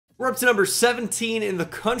We're up to number 17 in the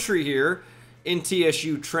country here in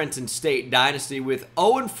TSU Trenton State Dynasty with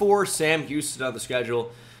 0-4 Sam Houston on the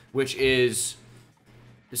schedule, which is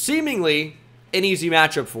seemingly an easy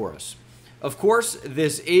matchup for us. Of course,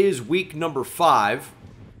 this is week number 5.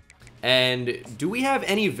 And do we have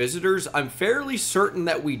any visitors? I'm fairly certain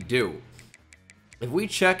that we do. If we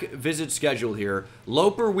check visit schedule here,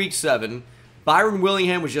 Loper week 7, Byron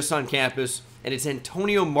Willingham was just on campus, and it's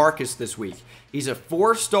Antonio Marcus this week. He's a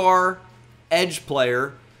 4-star edge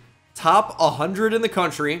player, top 100 in the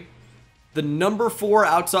country, the number 4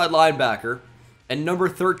 outside linebacker, and number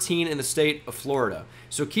 13 in the state of Florida.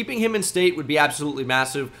 So keeping him in state would be absolutely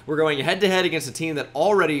massive. We're going head-to-head against a team that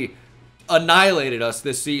already annihilated us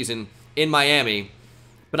this season in Miami.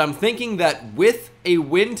 But I'm thinking that with a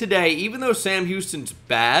win today, even though Sam Houston's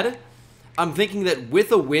bad, I'm thinking that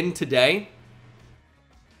with a win today,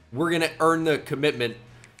 we're going to earn the commitment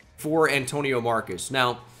for Antonio Marcus.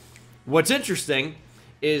 Now, what's interesting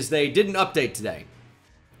is they did an update today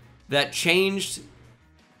that changed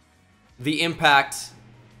the impact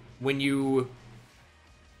when you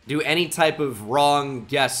do any type of wrong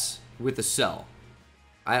guess with a sell.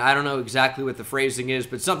 I don't know exactly what the phrasing is,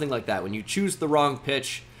 but something like that. When you choose the wrong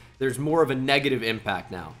pitch, there's more of a negative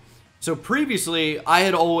impact now. So previously, I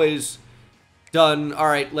had always done, all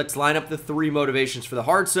right, let's line up the 3 motivations for the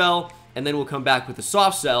hard sell, and then we'll come back with the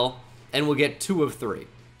soft sell, and we'll get 2 of 3.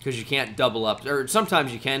 Because you can't double up. Or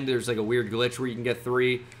sometimes you can. There's like a weird glitch where you can get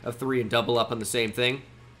 3 of 3 and double up on the same thing.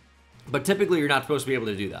 But typically, you're not supposed to be able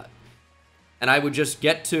to do that. And I would just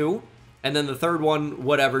get 2, and then the third one,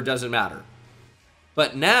 whatever, doesn't matter.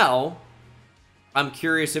 But now, I'm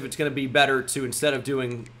curious if it's going to be better to, instead of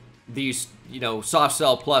doing these, soft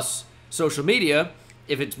sell plus social media,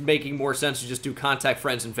 if it's making more sense to just do contact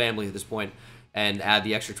friends and family at this point and add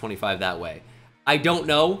the extra 25 that way. I don't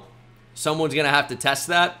know. Someone's going to have to test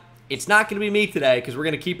that. It's not going to be me today because we're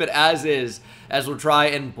going to keep it as is, as we'll try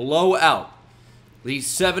and blow out the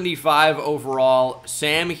 75 overall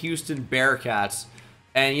Sam Houston Bearcats.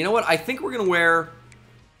 And you know what? I think we're going to wear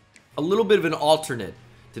a little bit of an alternate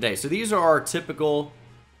today. So these are our typical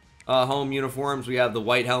home uniforms. We have the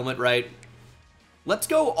white helmet, right? Let's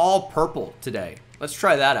go all purple today. Let's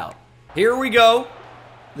try that out. Here we go.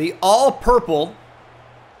 The all purple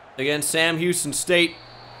against Sam Houston State.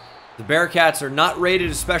 The Bearcats are not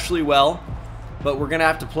rated especially well, but we're going to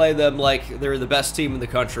have to play them like they're the best team in the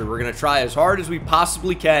country. We're going to try as hard as we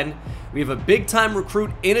possibly can. We have a big-time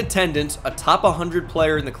recruit in attendance. A top 100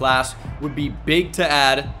 player in the class would be big to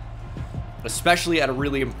add, especially at a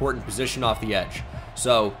really important position off the edge.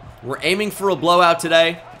 So we're aiming for a blowout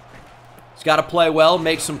today. He's got to play well,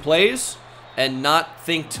 make some plays, and not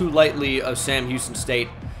think too lightly of Sam Houston State.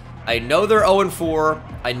 I know they're 0-4.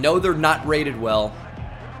 I know they're not rated well,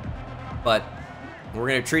 but we're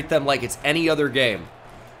going to treat them like it's any other game.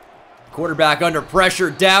 Quarterback under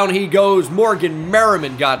pressure. Down he goes. Morgan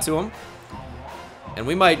Merriman got to him. And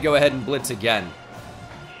we might go ahead and blitz again.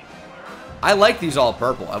 I like these all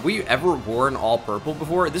purple. Have we ever worn all purple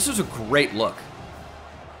before? This is a great look.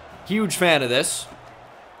 Huge fan of this.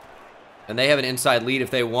 And they have an inside lead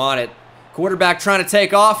if they want it. Quarterback trying to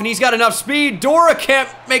take off, and he's got enough speed. Dora can't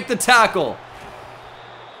make the tackle.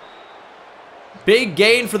 Big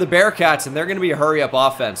gain for the Bearcats, and they're going to be a hurry-up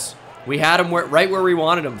offense. We had them right where we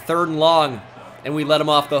wanted them, 3rd and long, and we let them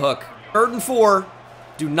off the hook. 3rd and 4.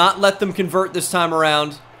 Do not let them convert this time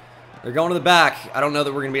around. They're going to the back. I don't know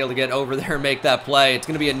that we're going to be able to get over there and make that play. It's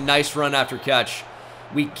going to be a nice run after catch.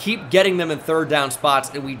 We keep getting them in 3rd down spots,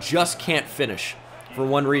 and we just can't finish for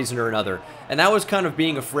one reason or another. And that was kind of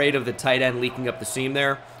being afraid of the tight end leaking up the seam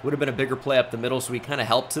there. Would have been a bigger play up the middle, so we kind of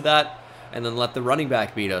helped to that, and then let the running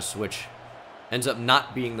back beat us, which ends up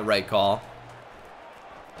not being the right call.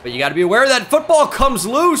 But you got to be aware that football comes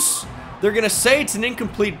loose. They're going to say it's an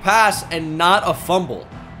incomplete pass and not a fumble.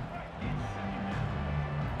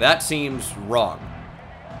 That seems wrong.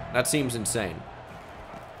 That seems insane.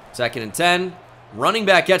 2nd and 10. Running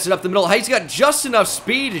back gets it up the middle. He's got just enough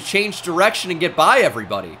speed to change direction and get by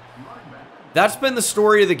everybody. That's been the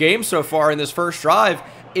story of the game so far in this first drive,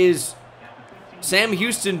 is Sam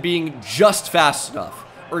Houston being just fast enough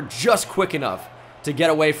or just quick enough to get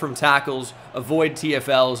away from tackles, avoid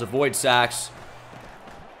TFLs, avoid sacks.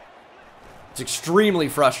 It's extremely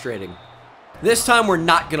frustrating. This time we're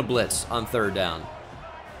not going to blitz on 3rd down.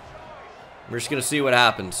 We're just going to see what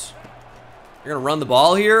happens. They're going to run the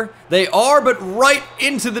ball here. They are, but right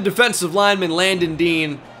into the defensive lineman, Landon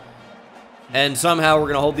Dean. And somehow we're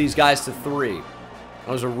going to hold these guys to 3.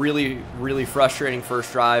 That was a really, really frustrating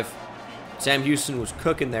first drive. Sam Houston was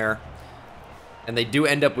cooking there. And they do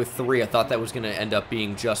end up with 3. I thought that was going to end up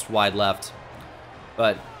being just wide left.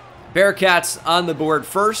 But Bearcats on the board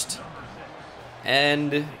first.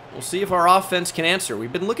 And we'll see if our offense can answer.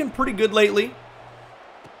 We've been looking pretty good lately.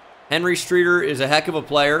 Henry Streeter is a heck of a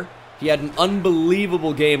player. He had an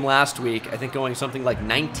unbelievable game last week. I think going something like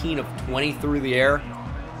 19 of 20 through the air.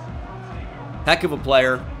 Heck of a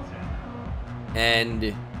player.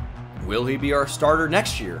 And will he be our starter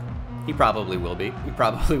next year? He probably will be. He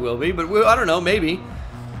probably will be. But I don't know, maybe.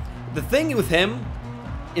 The thing with him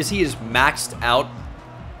is he is maxed out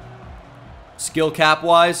skill cap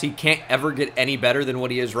wise. He can't ever get any better than what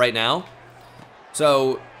he is right now.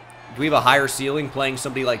 So do we have a higher ceiling playing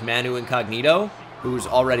somebody like Manu Incognito, who's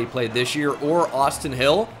already played this year, or Austin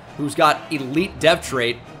Hill, who's got elite dev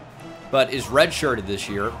trait but is redshirted this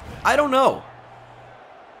year? I don't know.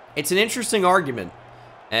 It's an interesting argument.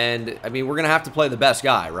 And, I mean, we're going to have to play the best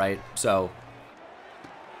guy, right? So,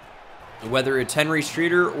 whether it's Henry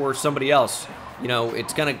Streeter or somebody else, you know,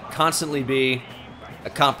 it's going to constantly be a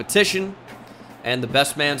competition, and the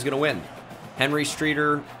best man's going to win. Henry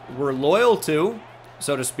Streeter, we're loyal to,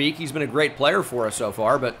 so to speak. He's been a great player for us so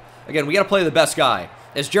far, but, again, we got to play the best guy.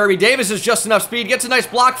 As Jeremy Davis has just enough speed, gets a nice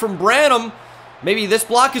block from Branham. Maybe this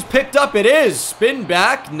block is picked up. It is. Spin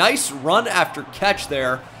back. Nice run after catch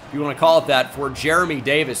there, if you want to call it that, for Jeremy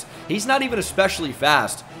Davis. He's not even especially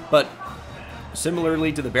fast, but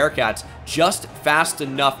similarly to the Bearcats, just fast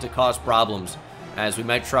enough to cause problems, as we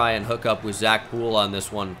might try and hook up with Zach Poole on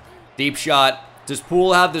this one. Deep shot. Does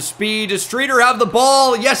Poole have the speed? Does Streeter have the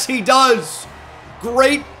ball? Yes, he does.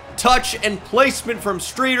 Great touch and placement from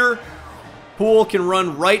Streeter. Poole can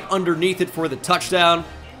run right underneath it for the touchdown,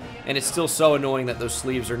 and it's still so annoying that those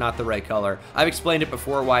sleeves are not the right color. I've explained it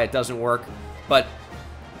before why it doesn't work, but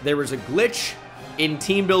there was a glitch in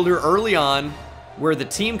Team Builder early on where the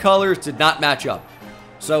team colors did not match up.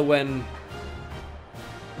 So when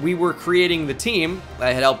we were creating the team,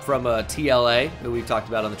 I had help from TLA that we've talked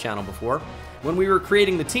about on the channel before. When we were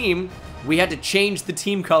creating the team, we had to change the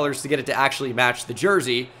team colors to get it to actually match the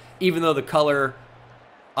jersey, even though the color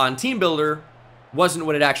on Team Builder wasn't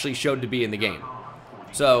what it actually showed to be in the game.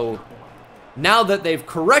 So now that they've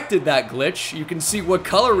corrected that glitch, you can see what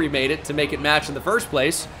color we made it to make it match in the first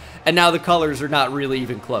place, and now the colors are not really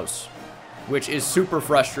even close, which is super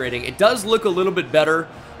frustrating. It does look a little bit better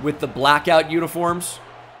with the blackout uniforms,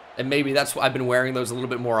 and maybe that's why I've been wearing those a little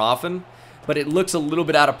bit more often, but it looks a little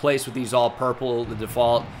bit out of place with these all purple, the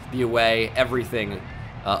default, the away, everything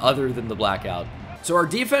other than the blackout. So our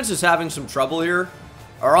defense is having some trouble here.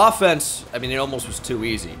 Our offense, I mean, it almost was too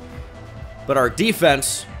easy. But our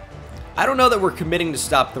defense, I don't know that we're committing to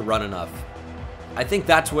stop the run enough. I think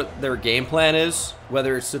that's what their game plan is,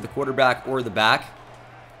 whether it's to the quarterback or the back.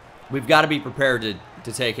 We've got to be prepared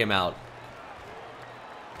to take him out.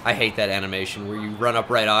 I hate that animation where you run up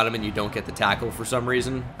right on him and you don't get the tackle for some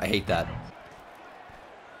reason. I hate that.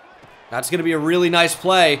 That's going to be a really nice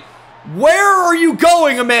play. Where are you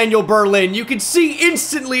going, Emmanuel Berlin? You can see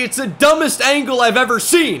instantly it's the dumbest angle I've ever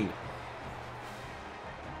seen.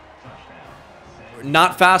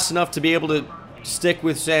 Not fast enough to be able to stick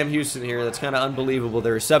with Sam Houston here. That's kind of unbelievable.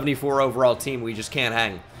 They're a 74 overall team. We just can't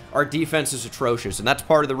hang. Our defense is atrocious, and that's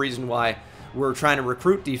part of the reason why we're trying to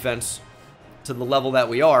recruit defense to the level that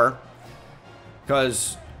we are,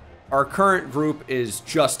 because our current group is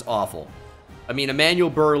just awful. I mean,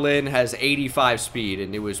 Emmanuel Berlin has 85 speed,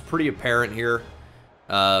 and it was pretty apparent here.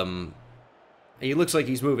 He looks like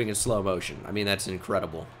he's moving in slow motion. I mean, that's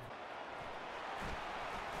incredible.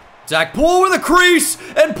 Zach Poole with a crease,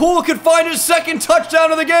 and Poole could find his second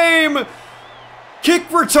touchdown of the game. Kick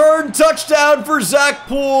return touchdown for Zach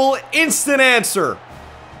Poole. Instant answer.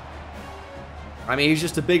 I mean, he's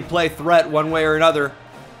just a big play threat one way or another.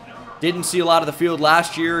 Didn't see a lot of the field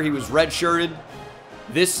last year. He was redshirted.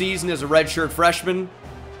 This season as a redshirt freshman,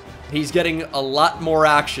 he's getting a lot more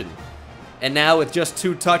action. And now with just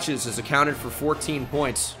 2 touches has accounted for 14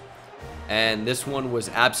 points. And this one was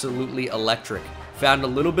absolutely electric. Found a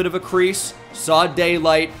little bit of a crease, saw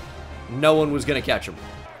daylight, no one was going to catch him.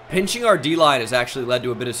 Pinching our D-line has actually led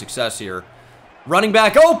to a bit of success here. Running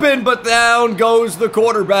back open, but down goes the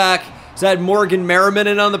quarterback. Is that Morgan Merriman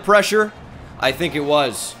in on the pressure? I think it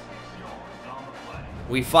was.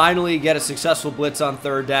 We finally get a successful blitz on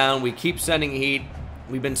 3rd down. We keep sending heat.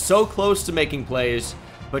 We've been so close to making plays,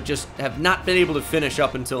 but just have not been able to finish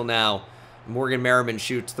up until now. Morgan Merriman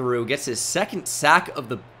shoots through, gets his 2nd sack of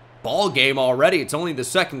the ball game already. It's only the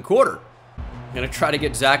 2nd quarter. Gonna try to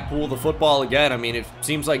get Zach Poole the football again. I mean, it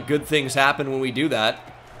seems like good things happen when we do that.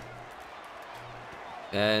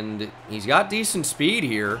 And he's got decent speed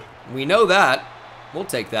here. We know that. We'll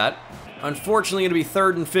take that. Unfortunately, gonna be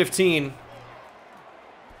 3rd and 15.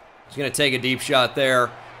 He's gonna take a deep shot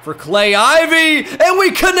there. for Clay Ivy, and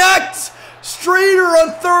we connect! Streeter on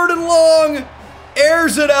 3rd and long,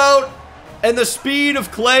 airs it out, and the speed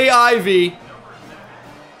of Clay Ivy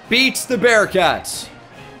beats the Bearcats.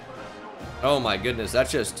 Oh my goodness,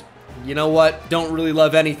 that's just, you know what? Don't really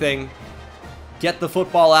love anything. Get the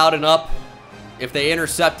football out and up. If they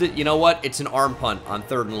intercept it, you know what? It's an arm punt on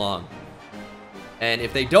 3rd and long. And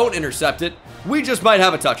if they don't intercept it, we just might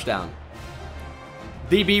have a touchdown.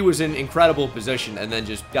 DB was in incredible position and then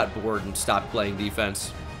just got bored and stopped playing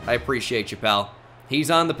defense. I appreciate you, pal. He's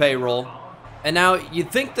on the payroll. And now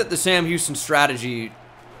you'd think that the Sam Houston strategy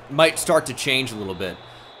might start to change a little bit.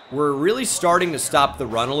 We're really starting to stop the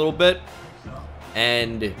run a little bit.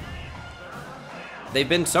 And they've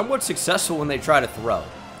been somewhat successful when they try to throw.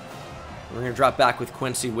 We're going to drop back with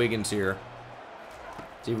Quincy Wiggins here.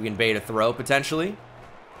 See if we can bait a throw, potentially.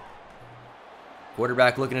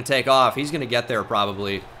 Quarterback looking to take off. He's going to get there,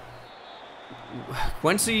 probably.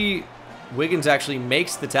 Quincy Wiggins actually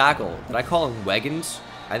makes the tackle. Did I call him Wiggins?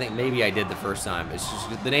 I think maybe I did the first time. It's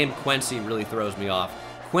just the name Quincy really throws me off.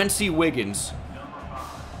 Quincy Wiggins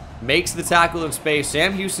makes the tackle in space.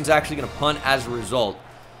 Sam Houston's actually going to punt as a result.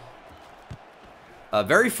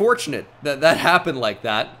 Very fortunate that that happened like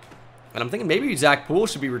that. And I'm thinking maybe Zach Poole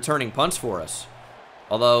should be returning punts for us.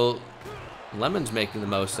 Although, Lemon's making the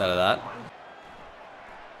most out of that.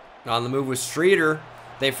 On the move with Streeter.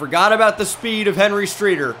 They forgot about the speed of Henry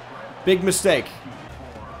Streeter. Big mistake.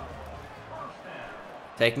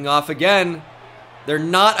 Taking off again. They're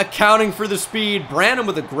not accounting for the speed. Branham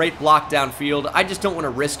with a great block downfield. I just don't want to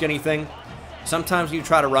risk anything. Sometimes you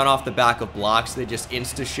try to run off the back of blocks. They just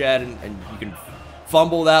insta-shed and you can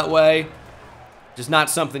fumble that way. Just not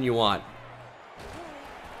something you want.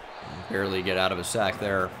 Barely get out of a sack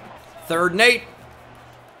there. 3rd and 8.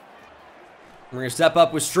 We're going to step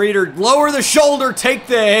up with Streeter. Lower the shoulder, take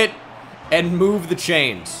the hit, and move the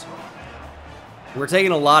chains. We're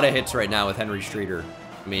taking a lot of hits right now with Henry Streeter.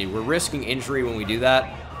 I mean, we're risking injury when we do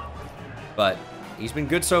that. But he's been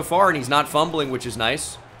good so far, and he's not fumbling, which is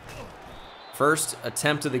nice. First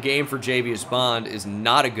attempt of the game for Javius Bond is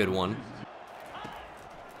not a good one.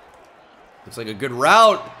 Looks like a good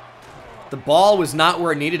route. The ball was not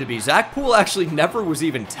where it needed to be. Zach Poole actually never was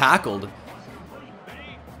even tackled.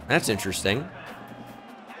 That's interesting.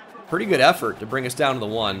 Pretty good effort to bring us down to the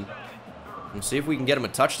 1. Let's see if we can get him a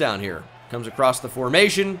touchdown here. Comes across the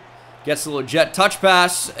formation. Gets a little jet touch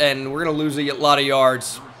pass. And we're going to lose a lot of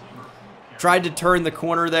yards. Tried to turn the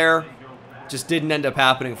corner there. Just didn't end up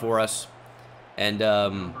happening for us. And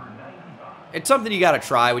it's something you got to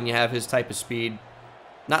try when you have his type of speed.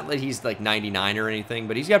 Not that he's like 99 or anything,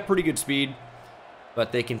 but he's got pretty good speed.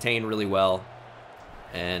 But they contain really well.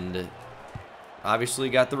 And obviously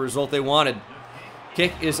got the result they wanted.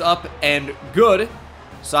 Kick is up and good.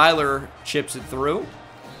 Seiler chips it through.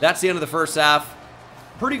 That's the end of the first half.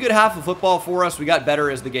 Pretty good half of football for us. We got better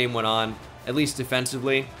as the game went on, at least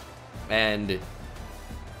defensively. And,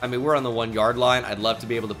 I mean, we're on the 1 yard line. I'd love to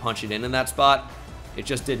be able to punch it in that spot. It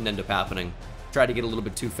just didn't end up happening. Tried to get a little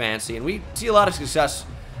bit too fancy. And we see a lot of success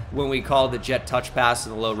when we call the jet touch pass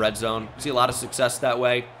in the low red zone. See a lot of success that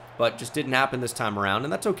way, but just didn't happen this time around,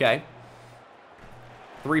 and that's okay.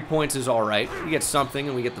 3 points is all right. We get something,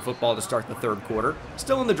 and we get the football to start the 3rd quarter.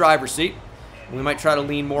 Still in the driver's seat. We might try to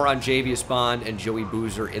lean more on Javius Bond and Joey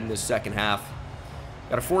Boozer in this second half.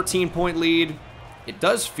 Got a 14-point lead. It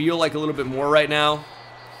does feel like a little bit more right now,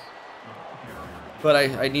 but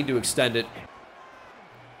I need to extend it.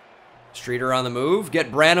 Streeter on the move.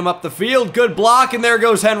 Get Branham up the field. Good block, and there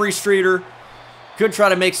goes Henry Streeter. Could try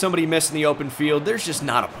to make somebody miss in the open field. There's just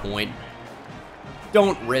not a point.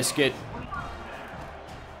 Don't risk it.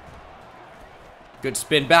 Good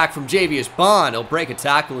spin back from Javius Bond. He'll break a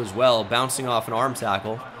tackle as well, bouncing off an arm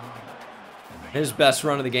tackle. His best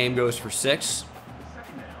run of the game goes for 6.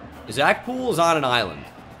 Zach Poole is on an island.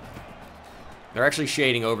 They're actually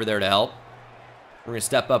shading over there to help. We're going to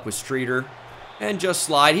step up with Streeter and just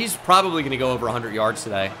slide. He's probably going to go over 100 yards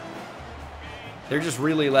today. They're just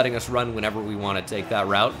really letting us run whenever we want to take that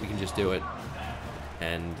route. We can just do it.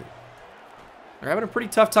 And they're having a pretty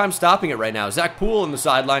tough time stopping it right now. Zach Poole on the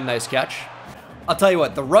sideline. Nice catch. I'll tell you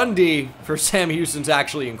what, the run D for Sam Houston's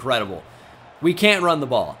actually incredible. We can't run the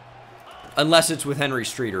ball. Unless it's with Henry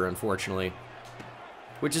Streeter, unfortunately.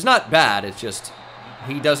 Which is not bad, it's just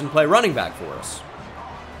he doesn't play running back for us.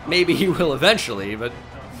 Maybe he will eventually, but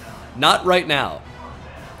not right now.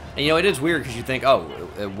 And you know, it is weird because you think, oh,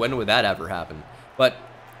 when would that ever happen? But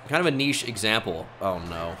kind of a niche example. Oh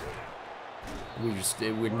no.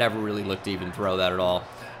 We'd never really look to even throw that at all.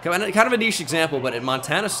 Kind of a niche example, but at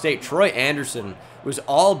Montana State, Troy Anderson was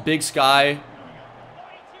all Big Sky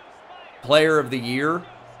Player of the Year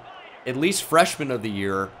at least freshman of the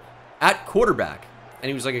year at quarterback. And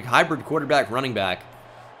he was like a hybrid quarterback running back.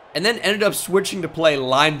 And then ended up switching to play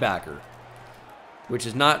linebacker, which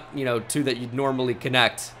is not, you know, two that you'd normally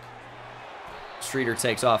connect. Streeter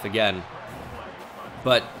takes off again.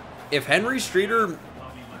 But if Henry Streeter,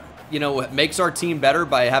 you know, makes our team better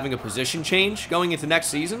by having a position change going into next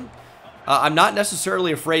season, I'm not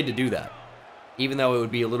necessarily afraid to do that. Even though it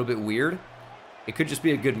would be a little bit weird, it could just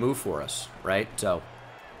be a good move for us, right? So,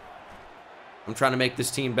 I'm trying to make this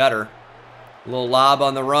team better. A little lob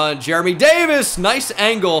on the run. Jeremy Davis, nice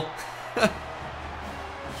angle.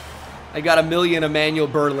 I got a million Emmanuel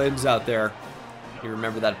Berlins out there. You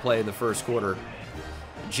remember that play in the first quarter.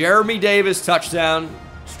 Jeremy Davis, touchdown.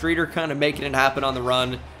 Streeter kind of making it happen on the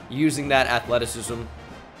run, using that athleticism.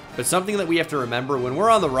 But something that we have to remember, when we're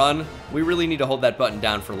on the run, we really need to hold that button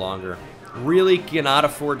down for longer. Really cannot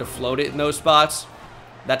afford to float it in those spots.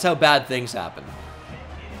 That's how bad things happen.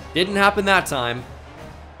 Didn't happen that time,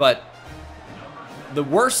 but the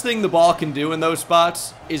worst thing the ball can do in those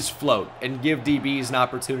spots is float and give DBs an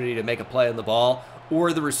opportunity to make a play on the ball,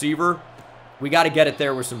 or the receiver. We got to get it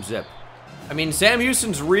there with some zip. I mean, Sam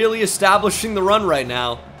Houston's really establishing the run right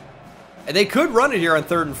now. And they could run it here on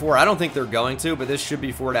 3rd and 4. I don't think they're going to, but this should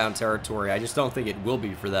be 4-down territory. I just don't think it will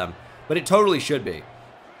be for them. But it totally should be.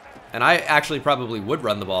 And I actually probably would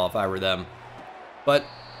run the ball if I were them. But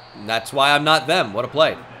that's why I'm not them. What a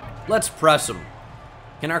play. Let's press them.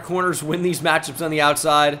 Can our corners win these matchups on the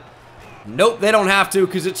outside? Nope, they don't have to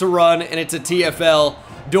because it's a run and it's a TFL.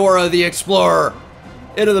 Dora the Explorer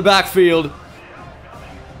into the backfield.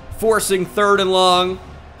 Forcing 3rd and long.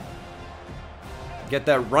 Get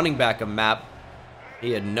that running back a map.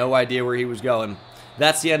 He had no idea where he was going.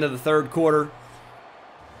 That's the end of the 3rd quarter.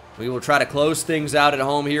 We will try to close things out at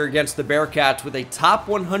home here against the Bearcats with a top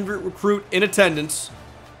 100 recruit in attendance.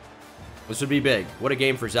 This would be big. What a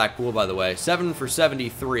game for Zach Poole, by the way. 7 for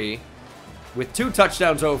 73 with 2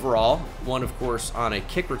 touchdowns overall. One, of course, on a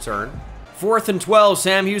kick return. 4th and 12,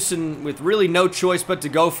 Sam Houston with really no choice but to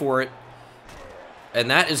go for it. And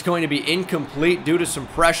that is going to be incomplete due to some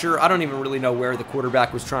pressure. I don't even really know where the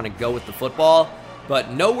quarterback was trying to go with the football,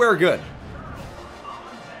 but nowhere good.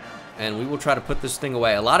 And we will try to put this thing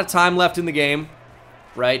away. A lot of time left in the game,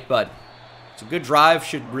 right? But it's a good drive.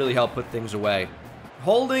 Should really help put things away.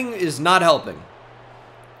 Holding is not helping.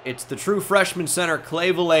 It's the true freshman center, Clay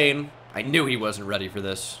Villain. I knew he wasn't ready for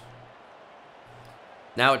this.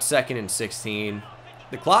 Now it's 2nd and 16.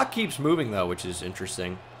 The clock keeps moving, though, which is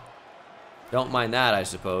interesting. Don't mind that, I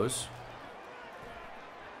suppose.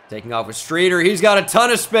 Taking off with Streeter. He's got a ton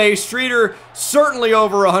of space. Streeter certainly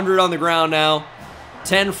over 100 on the ground now.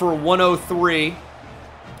 10 for 103.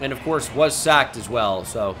 And, of course, was sacked as well.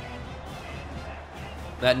 So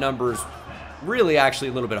that number's really actually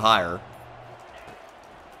a little bit higher.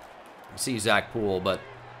 I see Zach Poole, but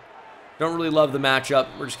don't really love the matchup.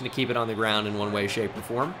 We're just going to keep it on the ground in one way, shape, or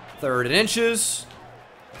form. 3rd and inches.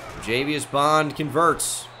 Javius Bond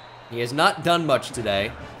converts. He has not done much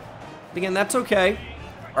today. But again, that's okay.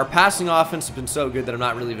 Our passing offense has been so good that I'm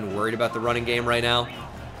not really even worried about the running game right now.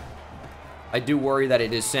 I do worry that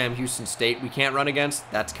it is Sam Houston State we can't run against.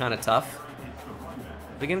 That's kind of tough.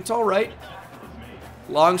 But again, it's all right.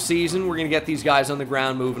 Long season, we're going to get these guys on the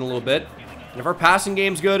ground moving a little bit. And if our passing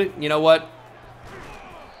game's good, you know what?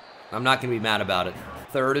 I'm not going to be mad about it.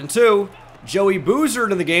 3rd and 2. Joey Boozer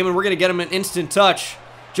in the game, and we're going to get him an instant touch.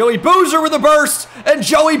 Joey Boozer with a burst, and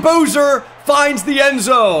Joey Boozer finds the end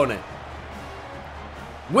zone.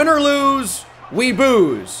 Win or lose, we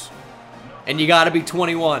booze. And you got to be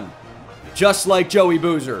 21. Just like Joey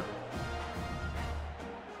Boozer.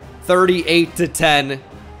 38-10.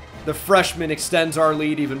 The freshman extends our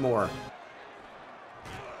lead even more.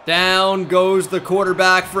 Down goes the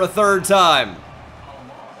quarterback for a 3rd time.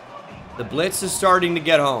 The blitz is starting to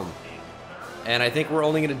get home. And I think we're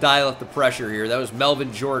only going to dial up the pressure here. That was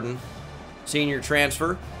Melvin Jordan, senior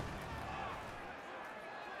transfer.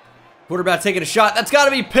 Quarterback taking a shot. That's got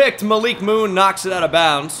to be picked. Malik Moon knocks it out of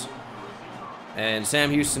bounds. And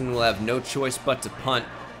Sam Houston will have no choice but to punt.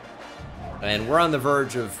 And we're on the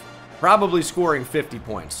verge of probably scoring 50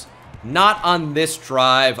 points. Not on this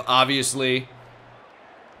drive, obviously.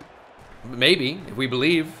 Maybe, if we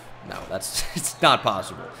believe. No, it's not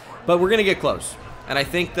possible. But we're going to get close. And I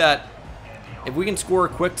think that if we can score a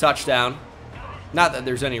quick touchdown, not that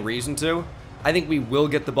there's any reason to, I think we will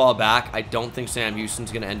get the ball back. I don't think Sam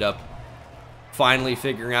Houston's going to end up finally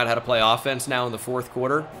figuring out how to play offense now in the 4th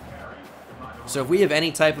quarter. So if we have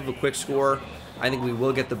any type of a quick score, I think we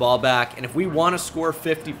will get the ball back. And if we want to score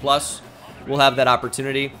 50 plus, we'll have that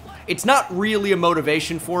opportunity. It's not really a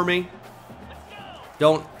motivation for me.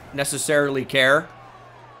 Don't necessarily care.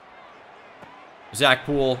 Zach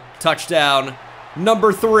Poole, touchdown,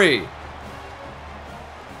 number 3.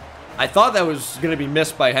 I thought that was going to be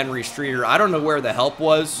missed by Henry Streeter. I don't know where the help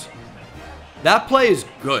was. That play is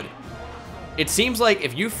good. It seems like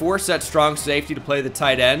if you force that strong safety to play the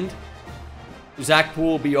tight end, Zach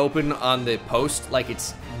Poole will be open on the post like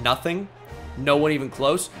it's nothing. No one even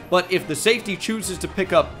close. But if the safety chooses to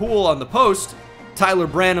pick up Poole on the post, Tyler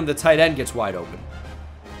Branham, the tight end, gets wide open.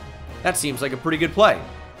 That seems like a pretty good play.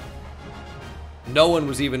 No one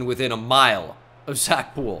was even within a mile of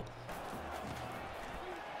Zach Poole.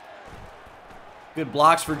 Good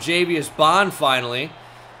blocks for Javius Bond finally.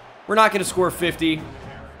 We're not going to score 50.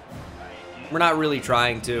 We're not really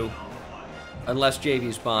trying to. Unless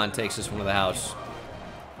Javius Bond takes this one to the house.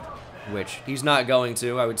 Which he's not going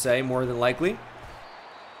to, I would say, more than likely.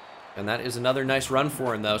 And that is another nice run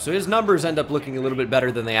for him, though. So his numbers end up looking a little bit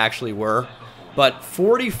better than they actually were. But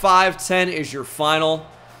 45-10 is your final.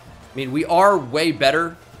 I mean, we are way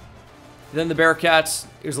better than the Bearcats.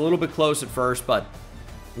 It was a little bit close at first, but,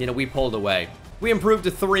 you know, we pulled away. We improved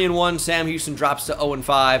to 3-1. Sam Houston drops to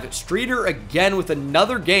 0-5. Streeter again with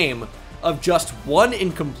another game of just 1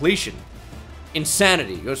 incompletion.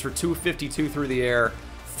 Insanity. Goes for 252 through the air.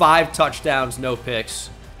 5 touchdowns, no picks.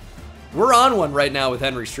 We're on one right now with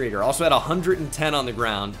Henry Streeter. Also had 110 on the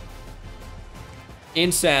ground.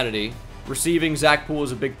 Insanity. Receiving, Zach Poole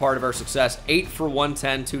is a big part of our success. 8 for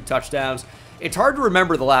 110, 2 touchdowns. It's hard to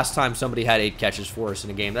remember the last time somebody had 8 catches for us in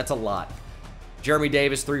a game. That's a lot. Jeremy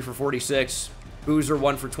Davis, 3 for 46. Boozer,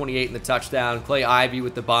 1 for 28 in the touchdown. Clay Ivy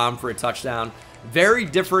with the bomb for a touchdown. Very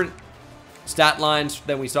different stat lines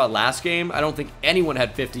than we saw last game. I don't think anyone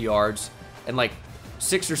had 50 yards. And like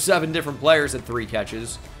 6 or 7 different players had 3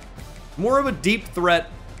 catches. More of a deep threat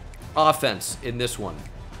offense in this one.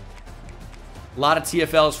 A lot of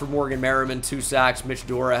TFLs for Morgan Merriman, 2 sacks. Mitch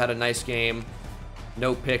Dora had a nice game.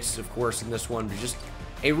 No picks, of course, in this one. But just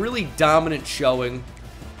a really dominant showing.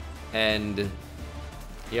 And,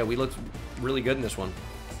 yeah, we looked really good in this one.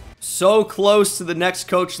 So close to the next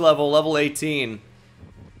coach level, level 18.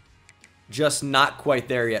 Just not quite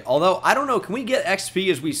there yet. Although, I don't know, can we get XP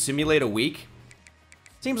as we simulate a week?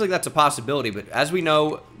 Seems like that's a possibility, but as we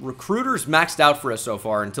know, recruiters maxed out for us so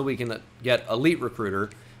far until we can get elite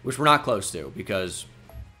recruiter, which we're not close to because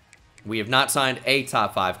we have not signed a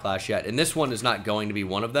top 5 class yet, and this one is not going to be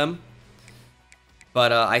one of them.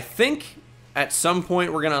 But I think at some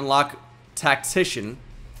point we're going to unlock Tactician.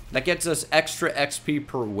 That gets us extra XP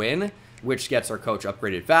per win, which gets our coach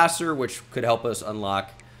upgraded faster, which could help us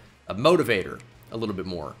unlock a Motivator a little bit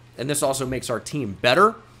more. And this also makes our team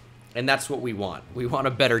better, and that's what we want. We want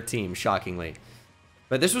a better team, shockingly.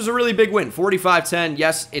 But this was a really big win, 45-10.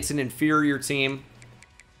 Yes, it's an inferior team.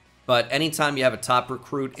 But anytime you have a top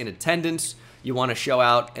recruit in attendance, you want to show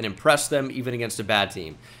out and impress them even against a bad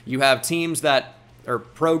team. You have teams that, or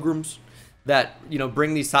programs that, you know,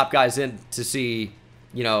 bring these top guys in to see,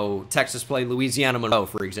 you know, Texas play Louisiana Monroe,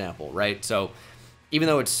 for example, right? So even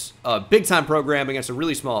though it's a big-time program against a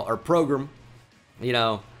really small, or program, you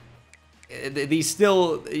know, these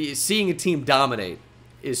still, seeing a team dominate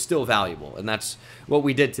is still valuable. And that's what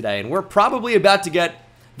we did today. And we're probably about to get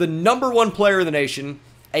the #1 player in the nation,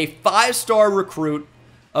 a 5-star recruit,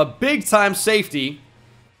 a big-time safety.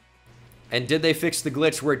 And did they fix the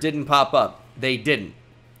glitch where it didn't pop up? They didn't.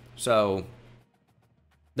 So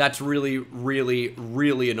that's really, really,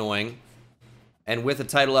 really annoying. And with a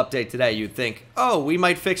title update today, you'd think, oh, we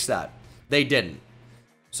might fix that. They didn't.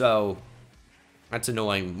 So that's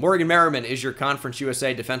annoying. Morgan Merriman is your Conference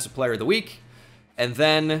USA Defensive Player of the Week. And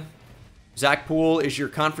then Zach Poole is your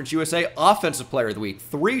Conference USA Offensive Player of the Week.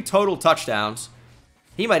 3 total touchdowns.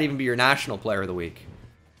 He might even be your National Player of the Week.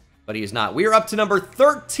 But he is not. We are up to number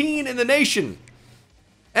 13 in the nation.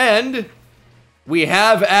 And we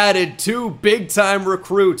have added 2 big-time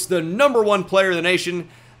recruits. The #1 player of the nation,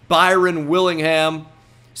 Byron Willingham,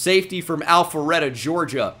 safety from Alpharetta,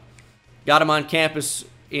 Georgia. Got him on campus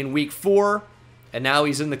in week 4, and now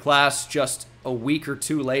he's in the class just a week or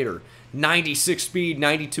 2 later. 96 speed,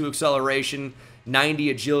 92 acceleration, 90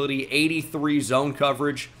 agility, 83 zone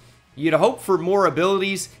coverage. You'd hope for more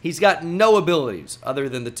abilities. He's got no abilities other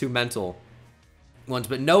than the 2 mental ones,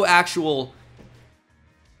 but no actual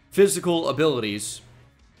physical abilities.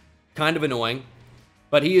 Kind of annoying,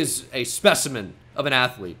 but he is a specimen of an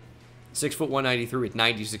athlete. 6'1", 193 with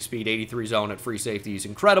 96 speed, 83 zone at free safety. He's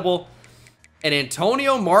incredible. And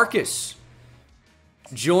Antonio Marcus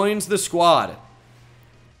joins the squad.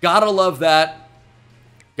 Gotta love that.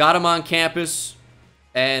 Got him on campus.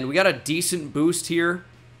 And we got a decent boost here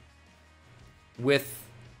with,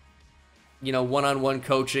 you know, one-on-one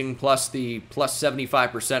coaching plus the plus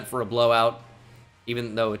 75% for a blowout.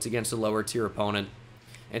 even though it's against a lower tier opponent.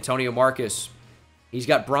 Antonio Marcus, he's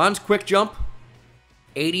got bronze quick jump,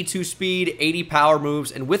 82 speed, 80 power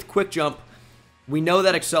moves, and with quick jump, we know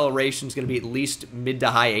that acceleration is going to be at least mid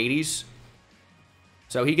to high 80s.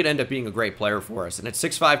 So he could end up being a great player for us. And at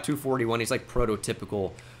 6'5", 241, he's like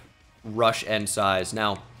prototypical rush end size.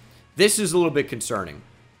 Now, this is a little bit concerning.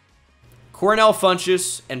 Cornell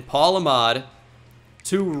Funchess and Paul Ahmad,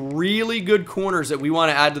 two really good corners that we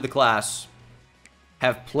want to add to the class,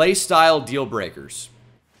 have play style deal breakers.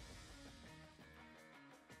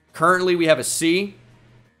 Currently, we have a C.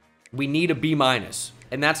 We need a B-,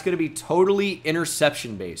 and that's going to be totally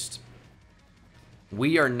interception based.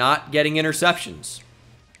 We are not getting interceptions.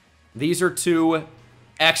 These are two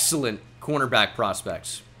excellent cornerback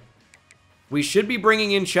prospects. We should be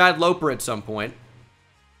bringing in Chad Loper at some point,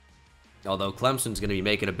 although Clemson's going to be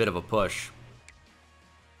making a bit of a push.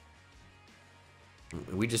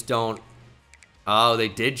 We just don't... Oh, they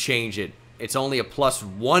did change it. It's only a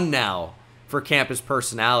 +1 now for campus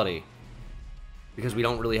personality, because we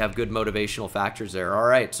don't really have good motivational factors there. All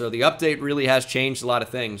right, so the update really has changed a lot of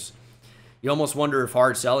things. You almost wonder if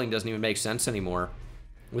hard selling doesn't even make sense anymore,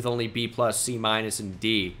 with only B+, C-, and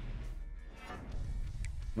D.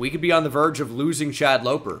 We could be on the verge of losing Chad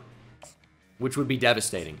Loper, which would be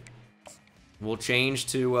devastating. We'll change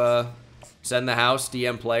to send the house,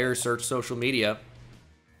 DM player, search social media.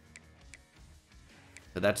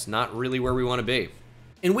 But that's not really where we want to be.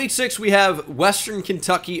 In week 6, we have Western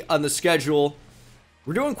Kentucky on the schedule.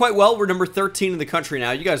 We're doing quite well. We're number 13 in the country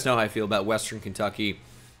now. You guys know how I feel about Western Kentucky.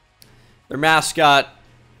 Their mascot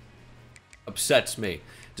upsets me,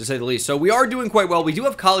 to say the least. So we are doing quite well. We do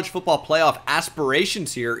have college football playoff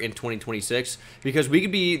aspirations here in 2026 because we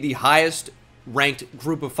could be the highest ranked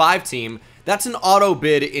group of 5 team. That's an auto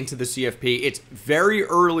bid into the CFP. It's very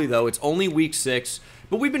early, though. It's only week 6,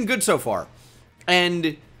 but we've been good so far.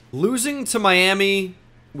 And losing to Miami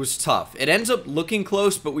was tough. It ends up looking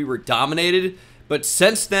close, but we were dominated. But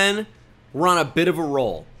since then, we're on a bit of a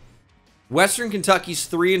roll. Western Kentucky's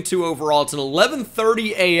 3-2 overall. It's an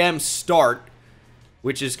 11:30 a.m. start,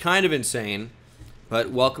 which is kind of insane. But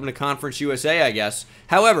welcome to Conference USA, I guess.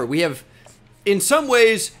 However, we have, in some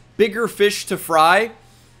ways, bigger fish to fry.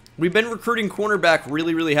 We've been recruiting cornerback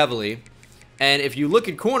really, really heavily. And if you look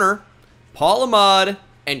at corner, Paul Ahmad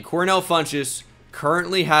and Cornell Funchess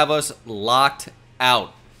currently have us locked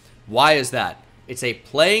out. Why is that? It's a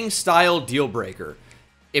playing style deal breaker.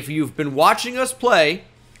 If you've been watching us play,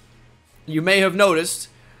 you may have noticed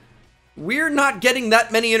we're not getting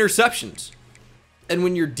that many interceptions. And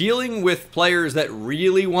when you're dealing with players that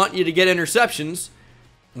really want you to get interceptions,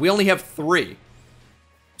 we only have 3.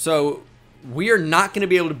 So we are not going to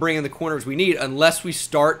be able to bring in the corners we need unless we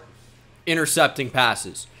start intercepting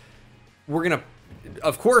passes. We're going to,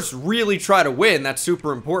 of course, really try to win. That's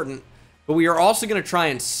super important. But we are also going to try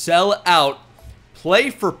and sell out,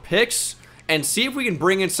 play for picks, and see if we can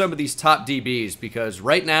bring in some of these top DBs, because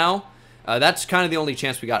right now, that's kind of the only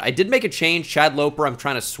chance we got. I did make a change. Chad Loper, I'm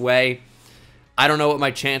trying to sway. I don't know what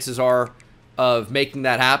my chances are of making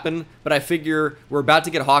that happen, but I figure we're about to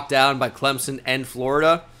get hawked down by Clemson and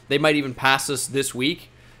Florida. They might even pass us this week.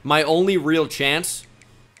 My only real chance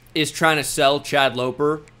is trying to sell Chad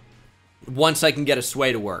Loper once I can get a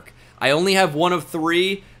sway to work. I only have 1 of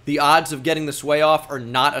 3. The odds of getting the sway off are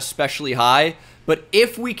not especially high, but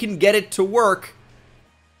if we can get it to work,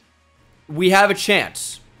 we have a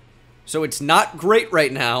chance. So it's not great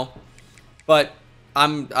right now, but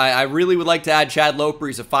I really would like to add Chad Loper.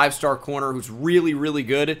 He's a 5-star corner who's really, really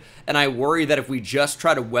good, and I worry that if we just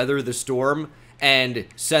try to weather the storm and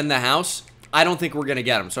send the house, I don't think we're going to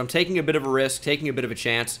get him. So I'm taking a bit of a risk, taking a bit of a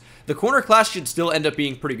chance. The corner class should still end up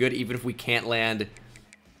being pretty good, even if we can't land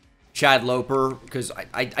Chad Loper, because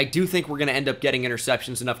I do think we're going to end up getting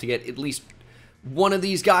interceptions enough to get at least one of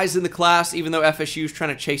these guys in the class, even though FSU's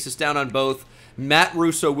trying to chase us down on both. Matt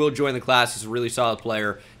Russo will join the class. He's a really solid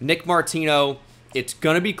player. Nick Martino, it's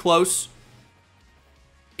going to be close.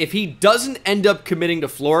 If he doesn't end up committing to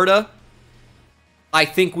Florida, I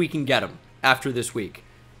think we can get him after this week.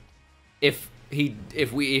 If he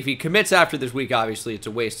commits after this week, obviously it's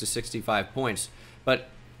a waste of 65 points. But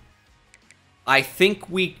I think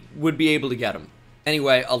we would be able to get him.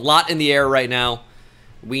 Anyway, a lot in the air right now.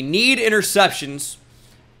 We need interceptions.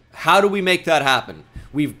 How do we make that happen?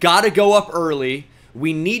 We've got to go up early.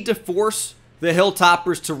 We need to force the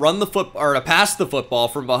Hilltoppers to run the or to pass the football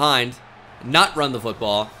from behind, not run the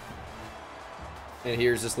football. And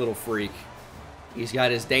here's this little freak. He's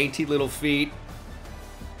got his dainty little feet,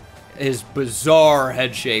 his bizarre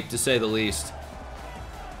head shape, to say the least.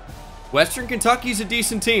 Western Kentucky's a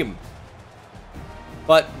decent team,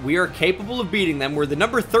 but we are capable of beating them. We're the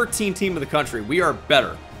number 13 team in the country. We are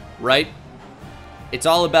better, right? It's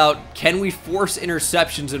all about, can we force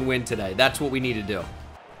interceptions and win today? That's what we need to do.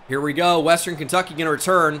 Here we go. Western Kentucky going to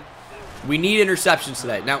return. We need interceptions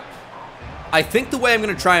today. Now, I think the way I'm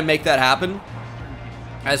going to try and make that happen,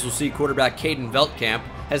 as we'll see, quarterback Caden Veltkamp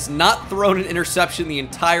has not thrown an interception the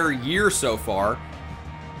entire year so far.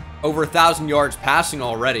 Over 1,000 yards passing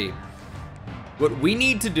already. What we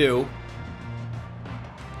need to do,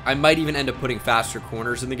 I might even end up putting faster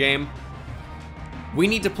corners in the game. We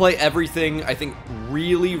need to play everything, I think,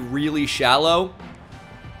 really, really shallow.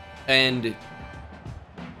 And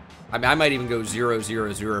I mean, I might even go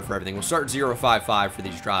 0-0-0 for everything. We'll start 0-5-5 for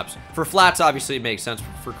these drops. For flats, obviously, it makes sense.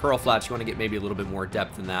 For curl flats, you want to get maybe a little bit more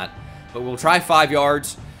depth than that. But we'll try 5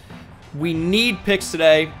 yards. We need picks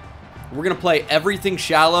today. We're going to play everything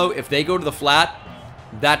shallow. If they go to the flat,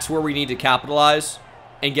 that's where we need to capitalize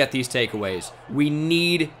and get these takeaways. We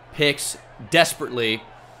need picks desperately.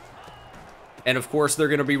 And, of course, they're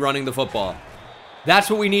going to be running the football. That's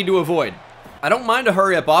what we need to avoid. I don't mind a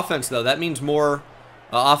hurry-up offense, though. That means more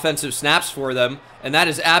offensive snaps for them, and that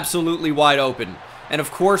is absolutely wide open. And,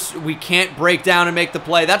 of course, we can't break down and make the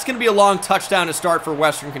play. That's going to be a long touchdown to start for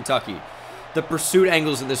Western Kentucky. The pursuit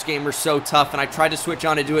angles in this game are so tough, and I tried to switch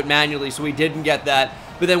on and do it manually, so we didn't get that.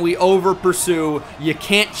 But then we over-pursue. You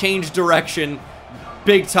can't change direction.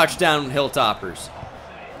 Big touchdown, Hilltoppers.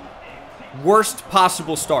 Worst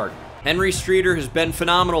possible start. Henry Streeter has been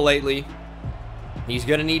phenomenal lately. He's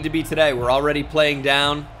going to need to be today. We're already playing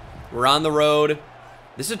down. We're on the road.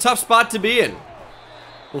 This is a tough spot to be in.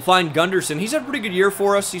 We'll find Gunderson. He's had a pretty good year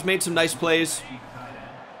for us. He's made some nice plays.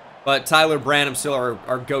 But Tyler Branham still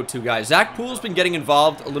our go-to guy. Zach Poole's been getting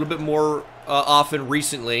involved a little bit more often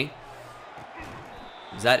recently.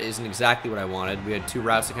 That isn't exactly what I wanted. We had 2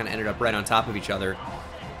 routes that kind of ended up right on top of each other.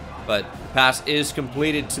 But the pass is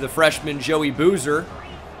completed to the freshman Joey Boozer.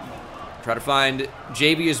 Try to find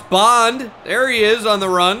Javius Bond. There he is on the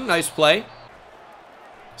run. Nice play.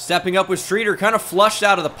 Stepping up with Streeter. Kind of flushed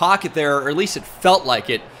out of the pocket there, or at least it felt like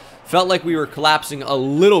it. Felt like we were collapsing a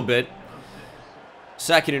little bit.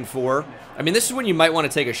 2nd and 4. I mean, this is when you might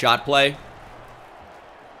want to take a shot play.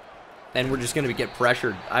 And we're just going to get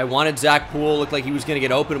pressured. I wanted Zach Poole. Looked like he was going to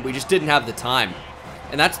get open, but we just didn't have the time.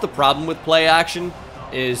 And that's the problem with play action,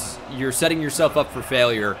 is you're setting yourself up for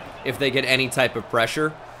failure if they get any type of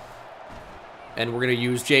pressure. And we're going to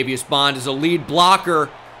use Javius Bond as a lead blocker.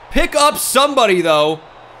 Pick up somebody, though.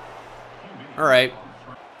 All right.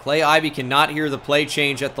 Clay Ivy cannot hear the play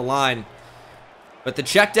change at the line. But the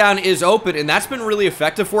check down is open, and that's been really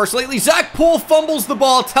effective for us lately. Zach Poole fumbles the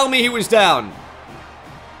ball. Tell me he was down.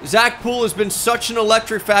 Zach Poole has been such an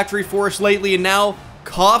electric factory for us lately, and now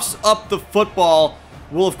coughs up the football.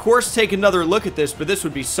 We'll, of course, take another look at this, but this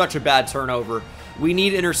would be such a bad turnover. We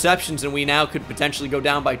need interceptions, and we now could potentially go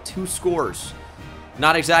down by 2 scores.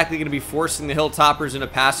 Not exactly going to be forcing the Hilltoppers into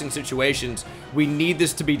passing situations. We need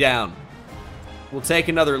this to be down. We'll take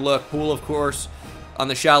another look. Poole, of course, on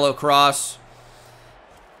the shallow cross.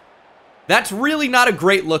 That's really not a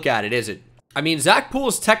great look at it, is it? I mean, Zach Poole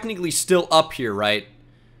is technically still up here, right?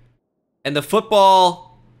 And the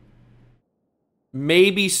football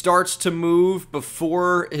maybe starts to move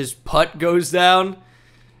before his putt goes down.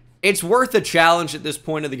 It's worth a challenge at this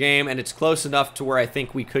point of the game, and it's close enough to where I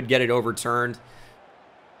think we could get it overturned.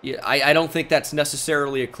 Yeah, I don't think that's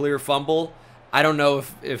necessarily a clear fumble. I don't know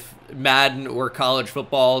if Madden or College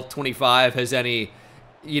Football 25 has any,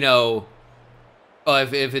 you know,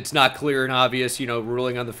 if it's not clear and obvious, you know,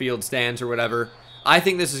 ruling on the field stands or whatever. I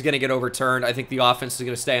think this is going to get overturned. I think the offense is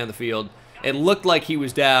going to stay on the field. It looked like he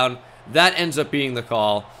was down. That ends up being the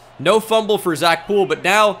call. No fumble for Zach Poole, but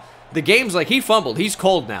now the game's like he fumbled. He's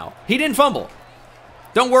cold now. He didn't fumble.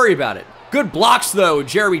 Don't worry about it. Good blocks, though.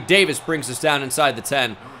 Jeremy Davis brings us down inside the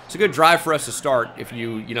 10. It's a good drive for us to start if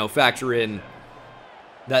you factor in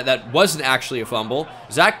that wasn't actually a fumble.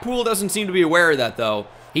 Zach Poole doesn't seem to be aware of that, though.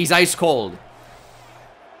 He's ice cold.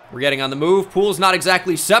 We're getting on the move. Poole's not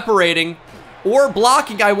exactly separating or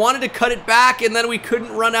blocking. I wanted to cut it back, and then we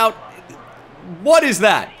couldn't run out. What is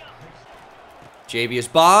that?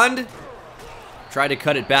 Javius Bond tried to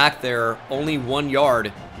cut it back there. Only 1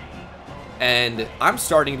 yard. And I'm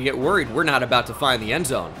starting to get worried we're not about to find the end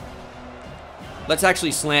zone. Let's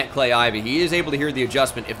actually slant Clay Ivy. He is able to hear the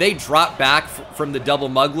adjustment. If they drop back from the double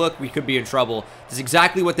mug look, we could be in trouble. This is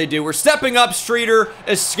exactly what they do. We're stepping up. Streeter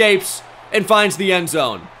escapes and finds the end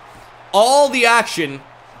zone. All the action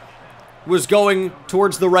was going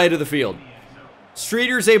towards the right of the field.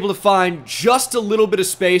 Streeter's able to find just a little bit of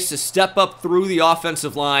space to step up through the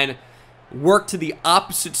offensive line, work to the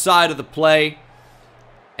opposite side of the play,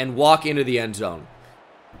 and walk into the end zone.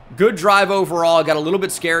 Good drive overall. Got a little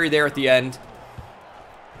bit scary there at the end.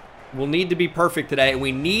 We'll need to be perfect today. And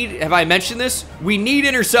we need, have I mentioned this? We need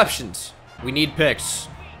interceptions. We need picks.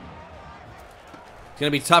 It's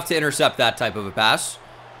going to be tough to intercept that type of a pass.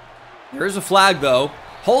 There's a flag, though.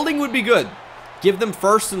 Holding would be good. Give them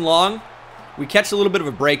first and long. We catch a little bit of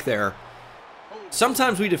a break there.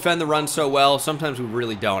 Sometimes we defend the run so well. Sometimes we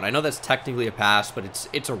really don't. I know that's technically a pass, but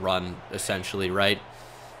it's a run, essentially, right?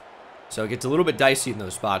 So it gets a little bit dicey in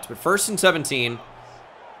those spots. But 1st and 17.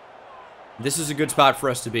 This is a good spot for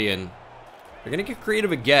us to be in. They're going to get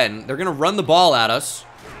creative again. They're going to run the ball at us.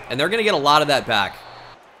 And they're going to get a lot of that back.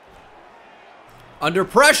 Under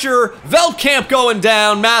pressure. Veldkamp going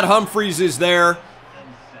down. Matt Humphries is there.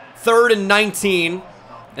 3rd and 19.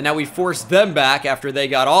 And now we force them back after they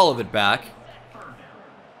got all of it back.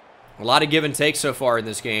 A lot of give and take so far in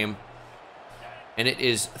this game. And it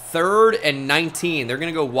is 3rd and 19. They're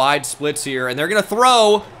going to go wide splits here. And they're going to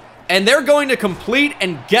throw. And they're going to complete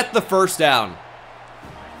and get the first down.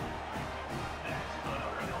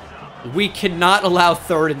 We cannot allow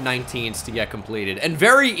 3rd and 19s to get completed. And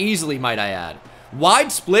very easily, might I add.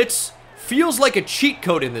 Wide splits feels like a cheat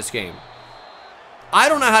code in this game. I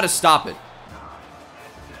don't know how to stop it.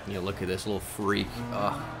 You know, look at this little freak.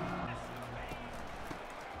 Ugh.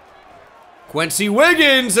 Quincy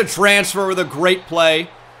Wiggins, a transfer with a great play.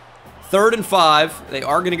 3rd and 5. They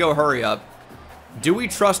are going to go hurry up. Do we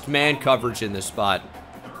trust man coverage in this spot?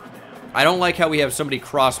 I don't like how we have somebody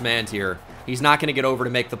cross-manned here. He's not going to get over to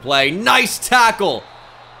make the play. Nice tackle!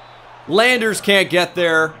 Landers can't get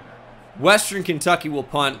there. Western Kentucky will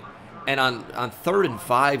punt. And on 3rd and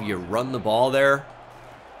 5, you run the ball there.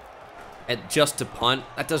 Just to punt.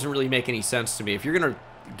 That doesn't really make any sense to me. If you're going to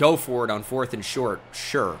go for it on 4th and short,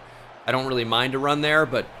 sure. I don't really mind a run there,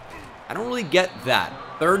 but I don't really get that.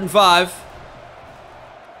 3rd and 5.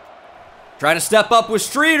 Trying to step up with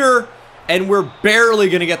Streeter, and we're barely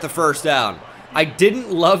going to get the first down. I didn't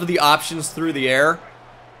love the options through the air,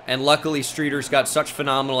 and luckily Streeter's got such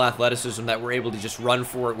phenomenal athleticism that we're able to just run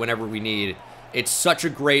for it whenever we need. It's such a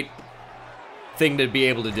great thing to be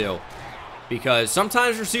able to do, because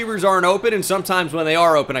sometimes receivers aren't open, and sometimes when they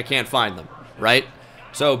are open, I can't find them, right?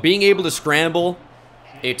 So being able to scramble,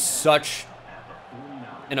 it's such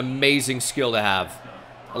an amazing skill to have.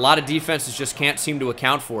 A lot of defenses just can't seem to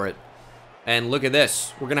account for it. And look at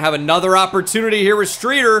this. We're going to have another opportunity here with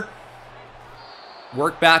Streeter.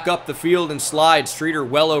 Work back up the field and slide. Streeter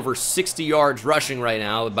well over 60 yards rushing right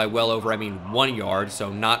now. By well over, I mean 1 yard,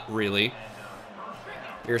 so not really.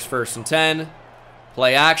 Here's 1st and 10.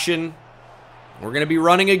 Play action. We're going to be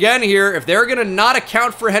running again here. If they're going to not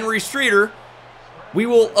account for Henry Streeter, we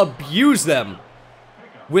will abuse them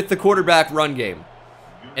with the quarterback run game.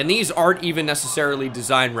 And these aren't even necessarily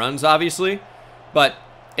design runs, obviously, but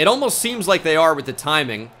it almost seems like they are with the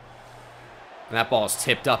timing. And that ball is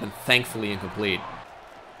tipped up and thankfully incomplete.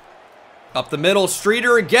 Up the middle,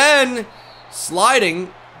 Streeter again,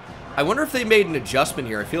 sliding. I wonder if they made an adjustment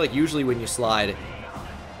here. I feel like usually when you slide,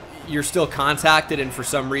 you're still contacted and for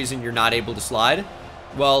some reason you're not able to slide.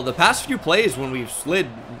 Well, the past few plays when we've slid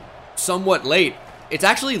somewhat late, it's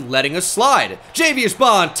actually letting us slide. Javius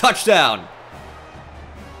Bond, touchdown.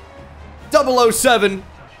 007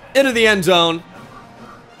 into the end zone.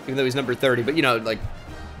 Even though he's number 30, but you know, like,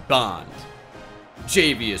 Bond.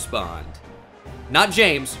 Javius Bond. Not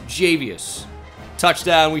James, Javius.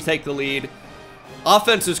 Touchdown, we take the lead.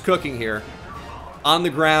 Offense is cooking here. On the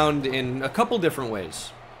ground in a couple different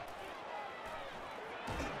ways.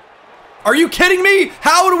 Are you kidding me?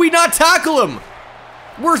 How do we not tackle him?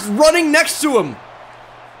 We're running next to him.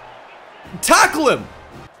 Tackle him.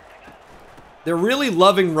 They're really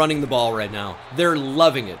loving running the ball right now. They're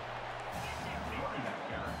loving it.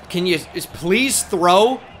 Can you please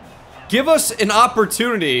throw? Give us an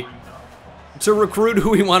opportunity to recruit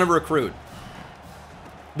who we want to recruit.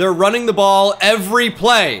 They're running the ball every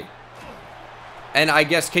play. And I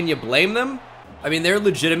guess, can you blame them? I mean, they're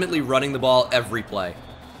legitimately running the ball every play.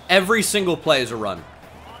 Every single play is a run.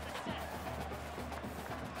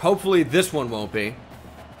 Hopefully this one won't be.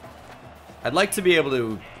 I'd like to be able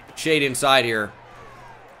to shade inside here.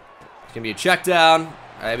 It's going to be a check down.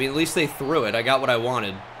 I mean, at least they threw it. I got what I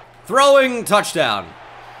wanted. Throwing, touchdown.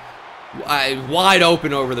 Wide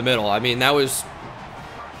open over the middle. I mean, that was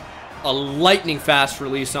a lightning fast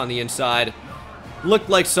release on the inside. Looked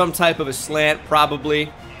like some type of a slant,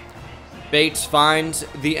 probably. Bates finds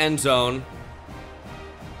the end zone.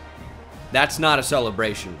 That's not a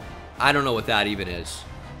celebration. I don't know what that even is.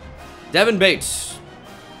 Devin Bates.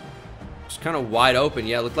 It's kind of wide open.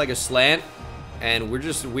 Yeah, it looked like a slant. And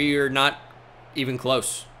we're not even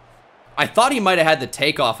close. I thought he might have had the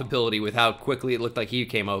takeoff ability with how quickly it looked like he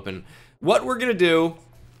came open. What we're going to do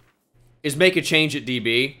is make a change at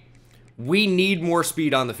DB. We need more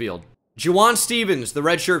speed on the field. Juwan Stevens, the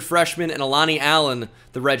redshirt freshman, and Alani Allen,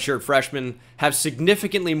 the redshirt freshman, have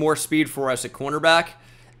significantly more speed for us at cornerback,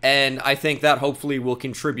 and I think that hopefully will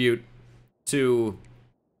contribute to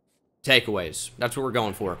takeaways. That's what we're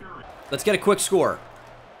going for. Let's get a quick score.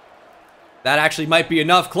 That actually might be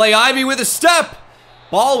enough. Clay Ivy with a step!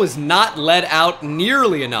 Ball was not led out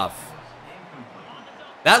nearly enough.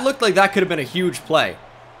 That looked like that could have been a huge play.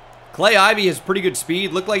 Clay Ivy has pretty good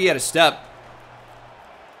speed. Looked like he had a step.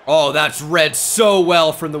 Oh, that's read so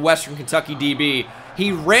well from the Western Kentucky DB.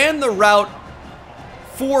 He ran the route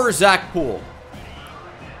for Zach Poole.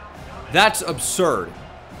 That's absurd.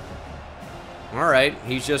 All right,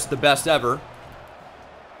 he's just the best ever.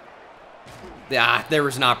 Yeah, there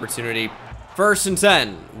was an opportunity. 1st and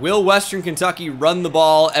 10. Will Western Kentucky run the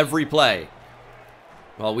ball every play?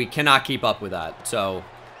 Well, we cannot keep up with that, so...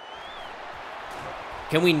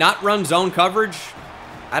 Can we not run zone coverage?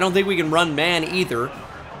 I don't think we can run man either.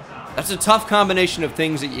 That's a tough combination of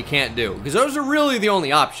things that you can't do, because those are really the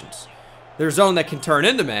only options. There's zone that can turn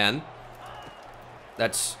into man.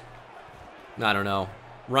 That's... I don't know.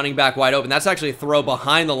 Running back wide open. That's actually a throw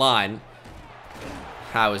behind the line.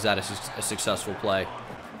 How is that a successful play?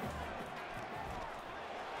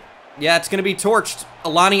 Yeah, it's going to be torched.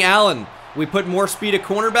 Alani Allen. We put more speed at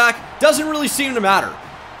cornerback. Doesn't really seem to matter.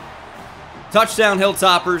 Touchdown,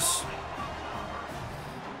 Hilltoppers.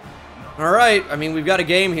 All right. I mean, we've got a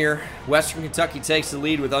game here. Western Kentucky takes the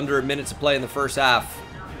lead with under a minute to play in the first half.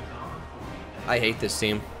 I hate this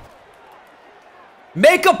team.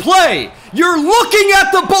 Make a play. You're looking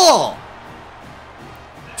at the ball.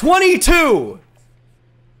 22.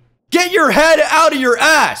 Get your head out of your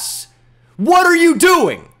ass. What are you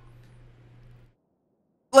doing?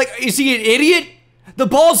 Like, is he an idiot? The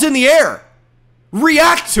ball's in the air.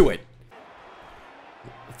 React to it.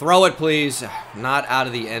 Throw it, please. Not out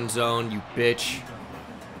of the end zone, you bitch.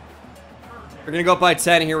 We're going to go up by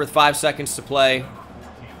 10 here with 5 seconds to play.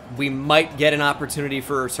 We might get an opportunity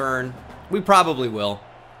for a return. We probably will.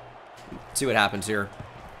 Let's see what happens here.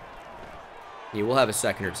 Yeah, we'll have a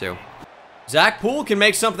second or two. Zach Poole can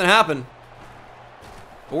make something happen.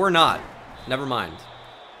 Or not. Never mind.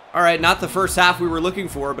 All right, not the first half we were looking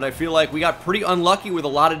for, but I feel like we got pretty unlucky with a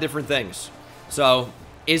lot of different things. So,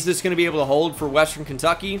 is this going to be able to hold for Western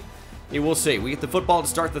Kentucky? Yeah, we'll see. We get the football to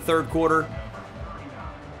start the third quarter.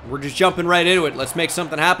 We're just jumping right into it. Let's make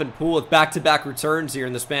something happen. Poole with back-to-back returns here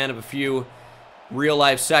in the span of a few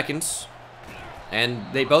real-life seconds.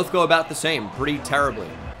 And they both go about the same, pretty terribly.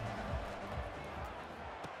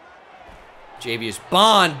 Javius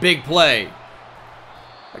Bond, big play.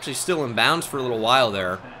 Actually still in bounds for a little while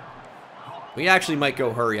there. We actually might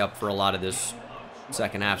go hurry up for a lot of this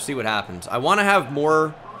second half. See what happens. I want to have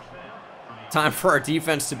more time for our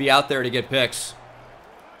defense to be out there to get picks.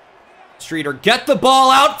 Streeter, get the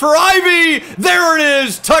ball out for Ivy! There it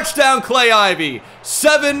is! Touchdown, Clay Ivy.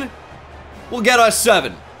 7 will get us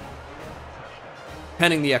 7.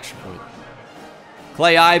 Pending the extra point.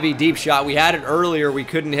 Clay Ivy, deep shot. We had it earlier. We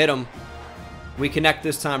couldn't hit him. We connect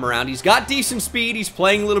this time around. He's got decent speed. He's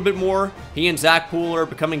playing a little bit more. He and Zach Poole are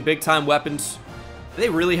becoming big-time weapons. Do they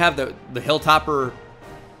really have the Hilltopper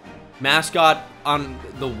mascot on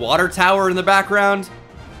the water tower in the background?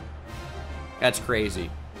 That's crazy.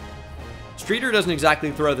 Streeter doesn't exactly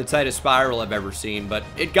throw the tightest spiral I've ever seen, but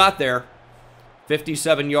it got there.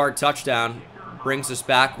 57-yard touchdown brings us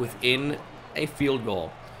back within a field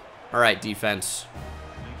goal. All right, defense.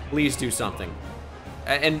 Please do something.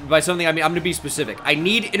 And by something, I mean, I'm going to be specific. I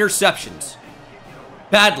need interceptions.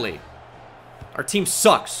 Badly. Our team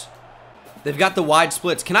sucks. They've got the wide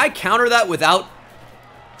splits. Can I counter that without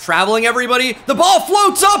traveling everybody? The ball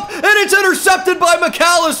floats up, and it's intercepted by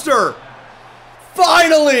McAllister.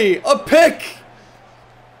 Finally, a pick.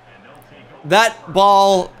 That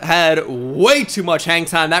ball had way too much hang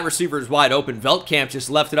time. That receiver is wide open. Veldkamp just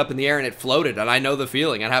left it up in the air, and it floated, and I know the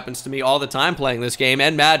feeling. It happens to me all the time playing this game,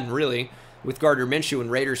 and Madden, really, with Gardner Minshew and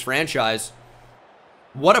Raiders franchise.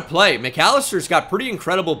 What a play. McAllister's got pretty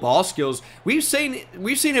incredible ball skills. We've seen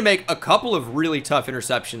him make a couple of really tough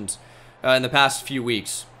interceptions in the past few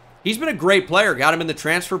weeks. He's been a great player. Got him in the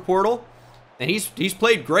transfer portal, and he's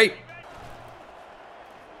played great.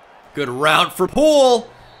 Good route for Poole.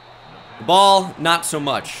 The ball, not so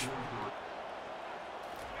much.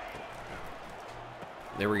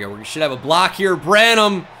 There we go. We should have a block here.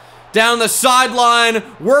 Branham down the sideline,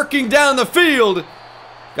 working down the field.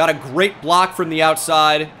 Got a great block from the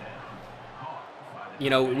outside. You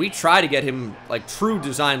know, we try to get him, like, true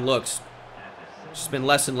design looks. It's just been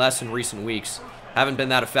less and less in recent weeks. Haven't been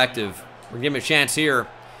that effective. We're giving him a chance here.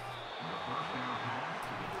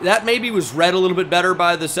 That maybe was read a little bit better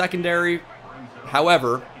by the secondary.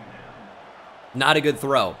 However, not a good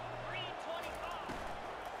throw.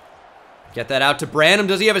 Get that out to Branham.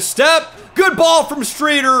 Does he have a step? Good ball from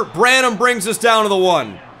Streeter. Branham brings us down to the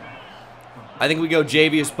 1. I think we go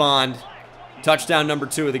Javius Bond. Touchdown number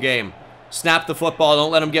 2 of the game. Snap the football.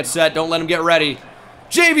 Don't let him get set. Don't let him get ready.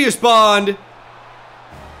 Javius Bond.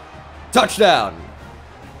 Touchdown.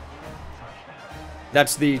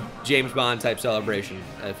 That's the James Bond type celebration,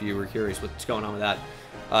 if you were curious what's going on with that.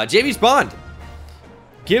 Javius Bond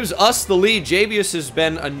gives us the lead. Javius has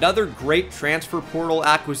been another great transfer portal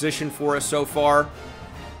acquisition for us so far.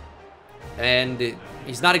 And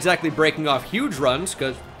he's not exactly breaking off huge runs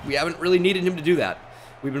because we haven't really needed him to do that.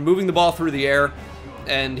 We've been moving the ball through the air,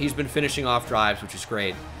 and he's been finishing off drives, which is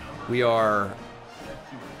great. We are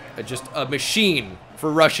just a machine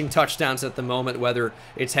for rushing touchdowns at the moment, whether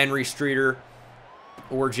it's Henry Streeter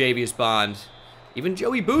or Javius Bond. Even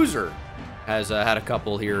Joey Boozer has had a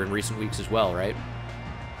couple here in recent weeks as well, right?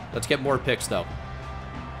 Let's get more picks, though.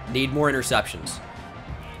 Need more interceptions.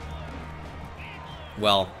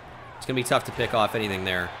 Well, it's going to be tough to pick off anything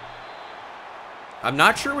there. I'm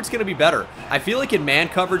not sure what's going to be better. I feel like in man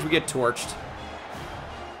coverage, we get torched.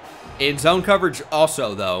 In zone coverage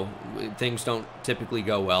also, though, things don't typically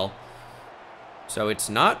go well. So it's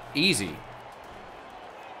not easy.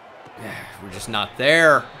 We're just not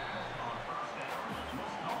there.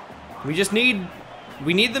 We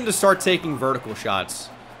need them to start taking vertical shots.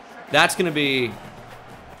 That's gonna be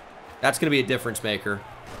a difference maker.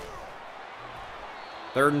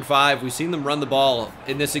 3rd and 5. We've seen them run the ball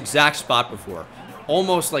in this exact spot before,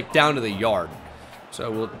 almost like down to the yard.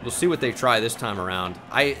 So we'll see what they try this time around.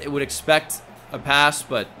 I would expect a pass,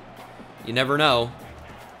 but you never know.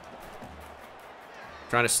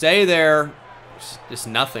 Trying to stay there, just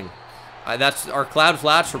nothing. That's our cloud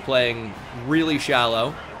flats. We're playing really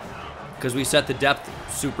shallow because we set the depth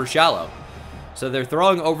super shallow. So they're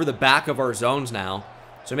throwing over the back of our zones now.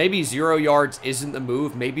 So maybe 0 yards isn't the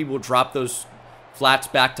move. Maybe we'll drop those flats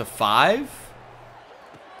back to 5.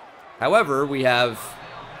 However, we have,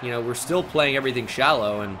 we're still playing everything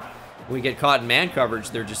shallow, and when we get caught in man coverage,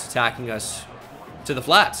 they're just attacking us to the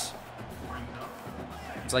flats.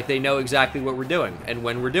 It's like they know exactly what we're doing and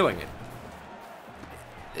when we're doing it.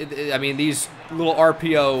 I mean, these little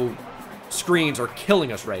RPO screens are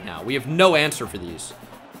killing us right now. We have no answer for these.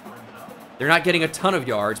 They're not getting a ton of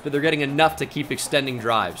yards, but they're getting enough to keep extending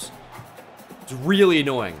drives. It's really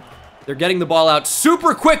annoying. They're getting the ball out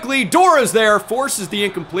super quickly. Dora's there, forces the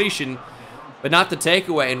incompletion, but not the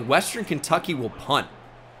takeaway. And Western Kentucky will punt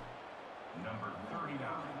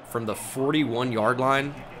from the 41-yard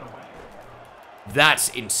line. That's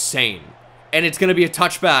insane. And it's going to be a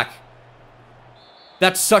touchback.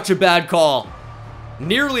 That's such a bad call.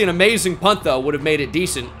 Nearly an amazing punt, though, would have made it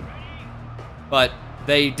decent. But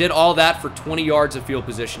they did all that for 20 yards of field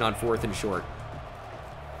position on 4th and short.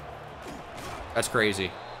 That's crazy.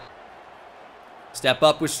 Step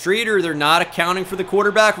up with Streeter. They're not accounting for the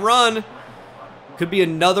quarterback run. Could be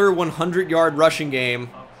another 100-yard rushing game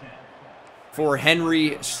for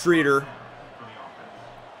Henry Streeter.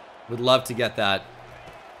 Would love to get that.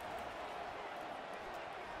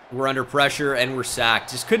 We're under pressure and we're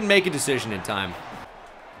sacked. Just couldn't make a decision in time.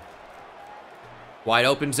 Wide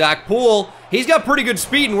open Zach Poole. He's got pretty good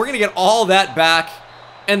speed, and we're going to get all that back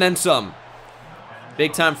and then some.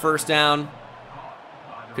 Big time first down.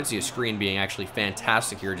 Could see a screen being actually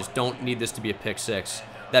fantastic here. Just don't need this to be a pick 6.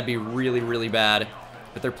 That'd be really, really bad.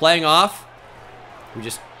 But they're playing off. We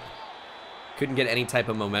just couldn't get any type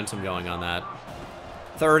of momentum going on that.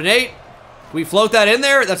 3rd and 8. We float that in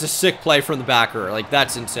there. That's a sick play from the backer. Like,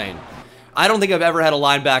 that's insane. I don't think I've ever had a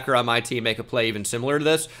linebacker on my team make a play even similar to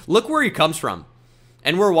this. Look where he comes from.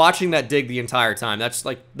 And we're watching that dig the entire time. That's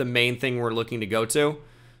like the main thing we're looking to go to.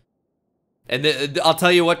 And I'll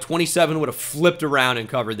tell you what, 27 would have flipped around and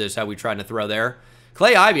covered this, how we tried to throw there.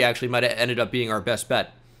 Clay Ivy actually might have ended up being our best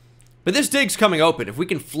bet. But this dig's coming open. If we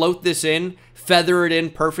can float this in, feather it in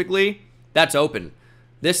perfectly, that's open.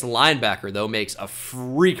 This linebacker, though, makes a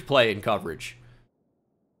freak play in coverage.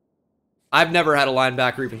 I've never had a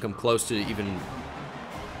linebacker even come close to even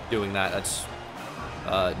doing that. That's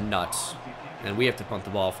nuts. And we have to punt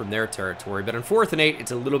the ball from their territory. But on 4th and 8,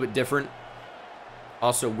 it's a little bit different.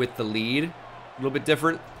 Also with the lead, a little bit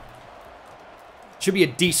different. Should be a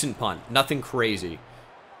decent punt. Nothing crazy.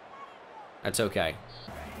 That's okay.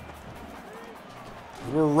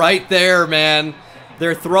 We're right there, man.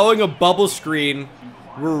 They're throwing a bubble screen.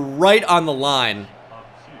 We're right on the line.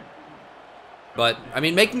 But, I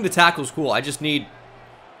mean, making the tackle is cool. I just need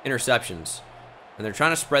interceptions. And they're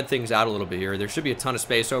trying to spread things out a little bit here. There should be a ton of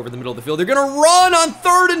space over the middle of the field. They're going to run on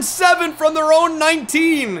 3rd and 7 from their own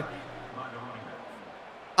 19.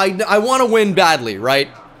 I want to win badly, right?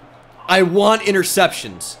 I want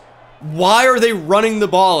interceptions. Why are they running the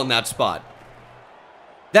ball in that spot?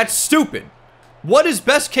 That's stupid. What is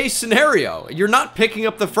best case scenario? You're not picking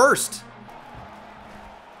up the first.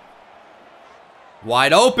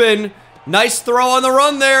 Wide open. Nice throw on the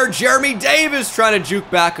run there. Jeremy Davis trying to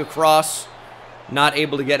juke back across. Not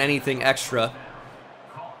able to get anything extra.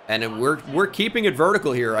 And we're keeping it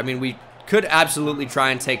vertical here. I mean, we could absolutely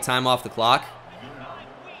try and take time off the clock.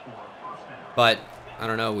 But, I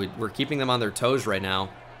don't know. We're keeping them on their toes right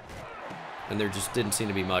now. And there just didn't seem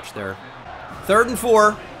to be much there. 3rd and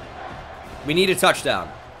 4. We need a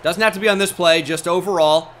touchdown. Doesn't have to be on this play, just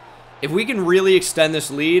overall. If we can really extend this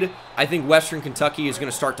lead, I think Western Kentucky is going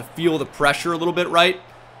to start to feel the pressure a little bit, right?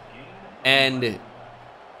 And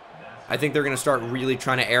I think they're going to start really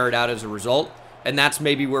trying to air it out as a result. And that's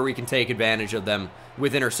maybe where we can take advantage of them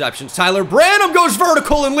with interceptions. Tyler Branham goes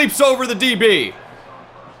vertical and leaps over the DB.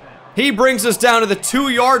 He brings us down to the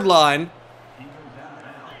 2-yard line.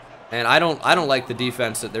 And I don't like the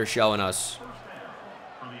defense that they're showing us.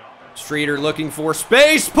 Streeter looking for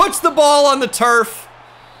space, puts the ball on the turf.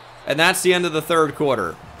 And that's the end of the 3rd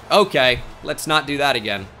quarter. Okay, let's not do that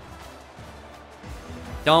again.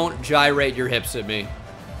 Don't gyrate your hips at me.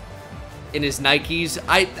 In his Nikes,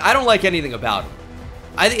 I don't like anything about him.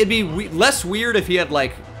 I think it'd be less weird if he had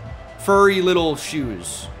like furry little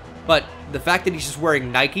shoes. But the fact that he's just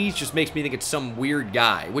wearing Nikes just makes me think it's some weird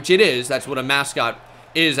guy, which it is. That's what a mascot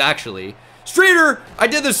is actually. Streeter, I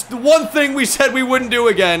did this one thing we said we wouldn't do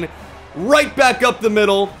again. Right back up the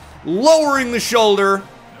middle, lowering the shoulder.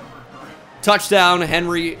 Touchdown,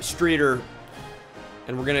 Henry Streeter.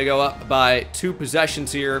 And we're going to go up by 2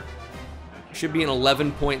 possessions here. Should be an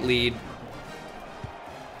 11-point lead.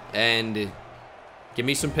 And give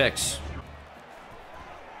me some picks.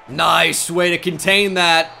 Nice way to contain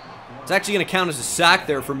that. It's actually going to count as a sack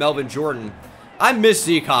there for Melvin Jordan. I miss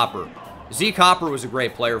Zeke Hopper. Zeke Hopper was a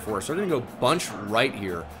great player for us. We're going to go bunch right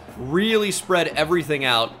here. Really spread everything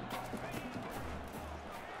out.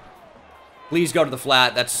 Please go to the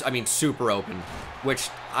flat. That's, I mean, super open, which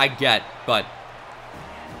I get, but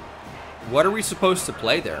what are we supposed to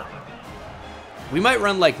play there? We might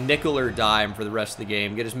run like nickel or dime for the rest of the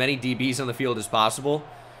game, get as many DBs on the field as possible,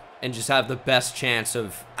 and just have the best chance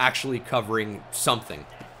of actually covering something.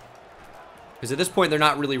 Because at this point, they're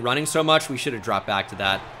not really running so much. We should have dropped back to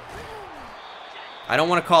that. I don't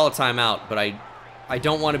want to call a timeout, but I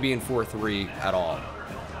don't want to be in 4-3 at all.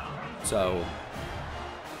 So,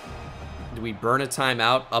 do we burn a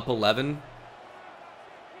timeout up 11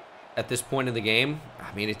 at this point in the game?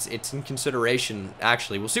 I mean, it's in consideration,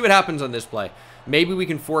 actually. We'll see what happens on this play. Maybe we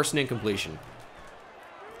can force an incompletion.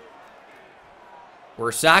 Or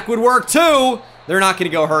a sack would work, too. They're not going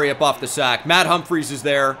to go hurry up off the sack. Matt Humphries is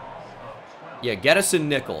there. Yeah, get us a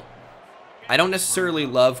nickel. I don't necessarily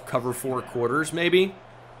love cover 4 quarters, maybe.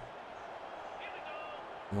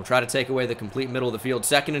 We'll try to take away the complete middle of the field.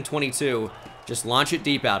 2nd and 22. Just launch it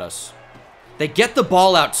deep at us. They get the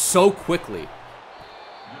ball out so quickly.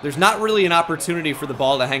 There's not really an opportunity for the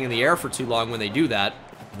ball to hang in the air for too long when they do that.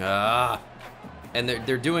 And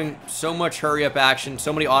they're doing so much hurry-up action,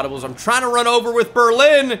 so many audibles. I'm trying to run over with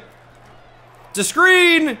Berlin. It's a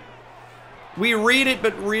screen. We read it,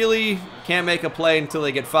 but really can't make a play until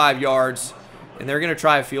they get 5 yards. And they're going to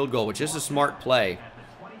try a field goal, which is a smart play.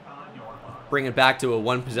 Bring it back to a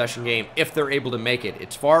 1-possession game if they're able to make it.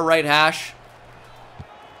 It's far right hash.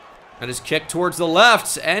 And his kick towards the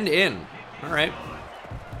left and in. All right.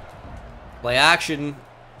 Play action.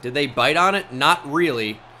 Did they bite on it? Not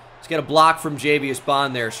really. Let's get a block from Javius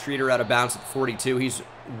Bond there. Streeter out of bounds at 42. He's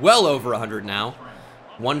well over 100 now.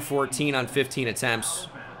 114 on 15 attempts.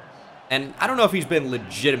 And I don't know if he's been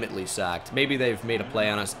legitimately sacked. Maybe they've made a play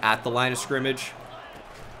on us at the line of scrimmage.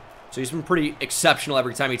 So he's been pretty exceptional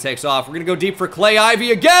every time he takes off. We're going to go deep for Clay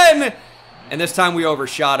Ivy again. And this time we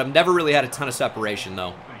overshot him. Never really had a ton of separation,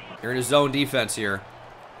 though. You're in a zone defense here.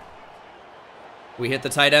 We hit the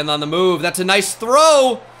tight end on the move. That's a nice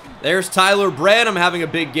throw. There's Tyler Branham having a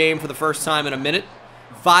big game for the first time in a minute.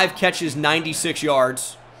 5 catches, 96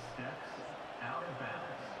 yards.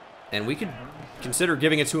 And we could consider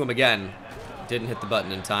giving it to him again. Didn't hit the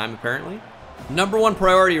button in time, apparently. Number 1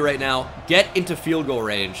 priority right now, get into field goal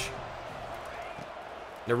range.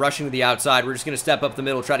 They're rushing to the outside. We're just going to step up the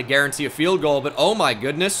middle, try to guarantee a field goal. But oh my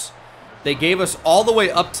goodness, they gave us all the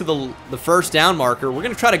way up to the first down marker. We're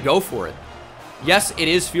going to try to go for it. Yes, it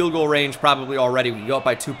is field goal range probably already. We can go up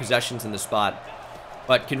by 2 possessions in the spot.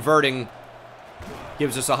 But converting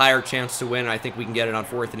gives us a higher chance to win. And I think we can get it on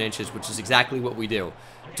 4th and inches, which is exactly what we do.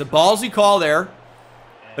 It's a ballsy call there,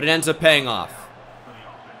 but it ends up paying off.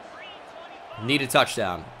 Need a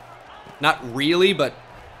touchdown. Not really, but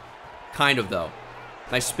kind of, though.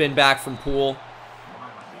 Nice spin back from Poole.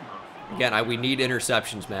 Again, we need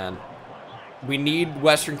interceptions, man. We need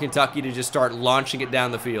Western Kentucky to just start launching it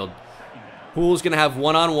down the field. Poole's going to have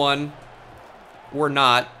one-on-one or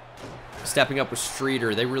not. Stepping up with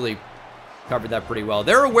Streeter. They really covered that pretty well.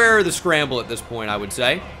 They're aware of the scramble at this point, I would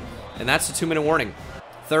say. And that's a 2-minute warning.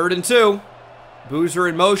 3rd and 2. Boozer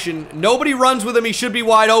in motion. Nobody runs with him. He should be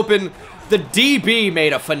wide open. The DB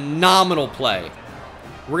made a phenomenal play.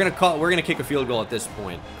 We're gonna kick a field goal at this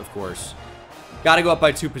point, of course. Got to go up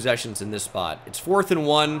by 2 possessions in this spot. It's 4th and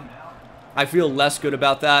 1. I feel less good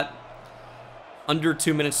about that. Under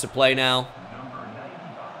 2 minutes to play now.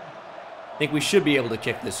 I think we should be able to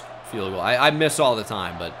kick this field goal. I miss all the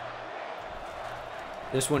time, but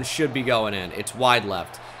this one should be going in. It's wide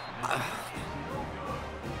left.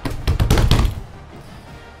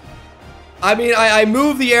 I mean, I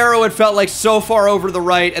moved the arrow, it felt like so far over the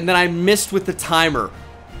right, and then I missed with the timer.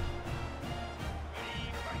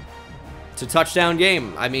 It's a touchdown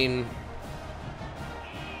game. I mean,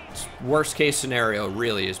 worst case scenario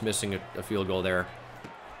really is missing a field goal there.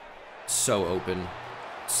 So open.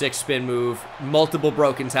 6 spin move, multiple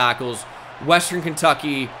broken tackles. Western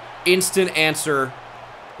Kentucky, instant answer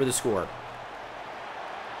for the score.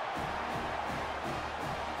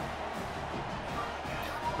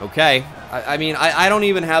 Okay. I mean, I don't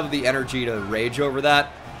even have the energy to rage over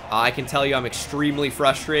that. I can tell you I'm extremely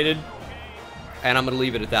frustrated, and I'm going to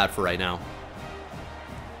leave it at that for right now.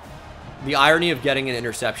 The irony of getting an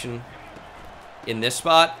interception in this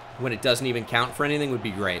spot when it doesn't even count for anything would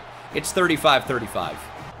be great. It's 35-35.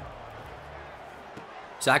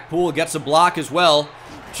 Zach Poole gets a block as well.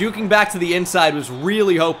 Juking back to the inside, was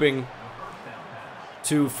really hoping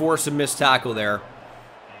to force a missed tackle there.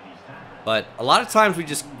 But a lot of times we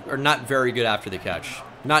just are not very good after the catch.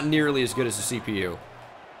 Not nearly as good as the CPU.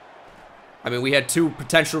 I mean, we had 2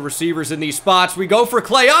 potential receivers in these spots. We go for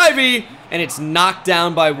Clay Ivy, and it's knocked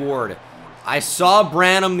down by Ward. I saw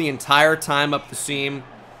Branham the entire time up the seam.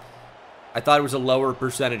 I thought it was a lower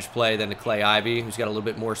percentage play than to Clay Ivy, who's got a little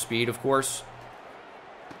bit more speed, of course.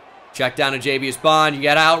 Check down to Javius Bond. You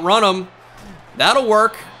got to outrun him. That'll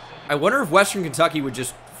work. I wonder if Western Kentucky would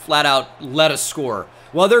just flat out let us score.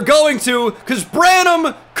 Well, they're going to, because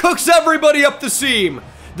Branham cooks everybody up the seam.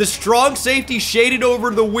 The strong safety shaded over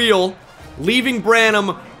the wheel, leaving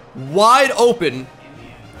Branham wide open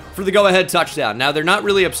for the go-ahead touchdown. Now, they're not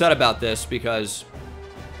really upset about this because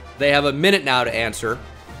they have a minute now to answer.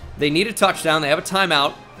 They need a touchdown. They have a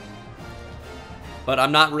timeout. But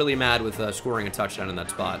I'm not really mad with scoring a touchdown in that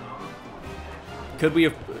spot. Could we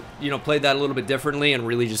have, played that a little bit differently and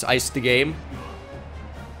really just iced the game?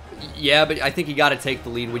 Yeah, but I think you got to take the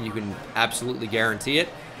lead when you can absolutely guarantee it.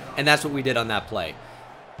 And that's what we did on that play.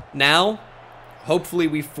 Now, hopefully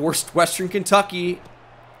we forced Western Kentucky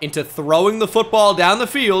into throwing the football down the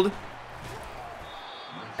field.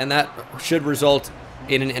 And that should result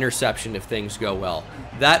in an interception if things go well.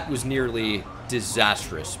 That was nearly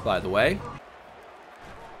disastrous, by the way.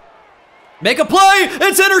 Make a play!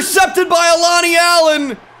 It's intercepted by Alani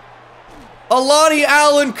Allen! Alani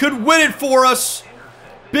Allen could win it for us.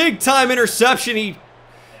 Big time interception. He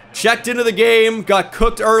checked into the game, got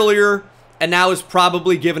cooked earlier, and now has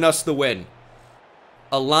probably given us the win.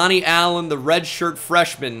 Alani Allen, the redshirt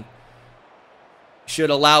freshman, should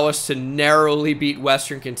allow us to narrowly beat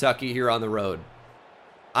Western Kentucky here on the road.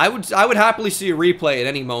 I would happily see a replay at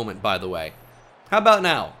any moment, by the way. How about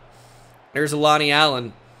now? There's Alani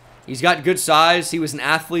Allen. He's got good size. He was an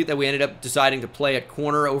athlete that we ended up deciding to play at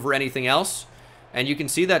corner over anything else. And you can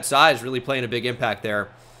see that size really playing a big impact there.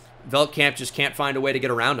 Veldkamp just can't find a way to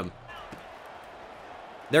get around him.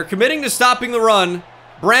 They're committing to stopping the run.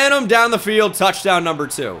 Branham down the field, touchdown number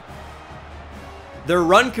 2. They're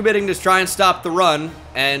run committing to try and stop the run,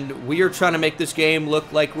 and we are trying to make this game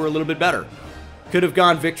look like we're a little bit better. Could have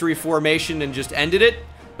gone victory formation and just ended it,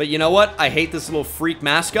 but you know what? I hate this little freak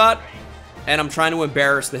mascot, and I'm trying to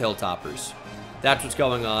embarrass the Hilltoppers. That's what's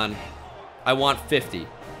going on. I want 50.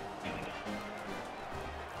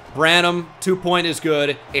 Branham, 2-point is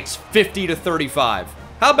good. It's 50-35.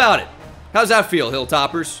 How about it? How's that feel,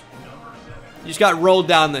 Hilltoppers? You just got rolled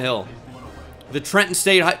down the hill. The Trenton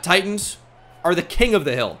State Titans are the king of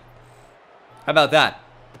the hill. How about that?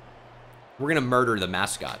 We're going to murder the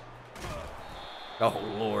mascot. Oh,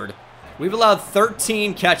 Lord. We've allowed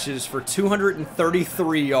 13 catches for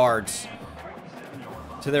 233 yards.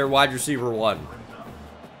 to their wide receiver 1.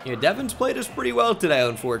 Yeah, Devin's played us pretty well today,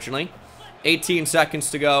 unfortunately. 18 seconds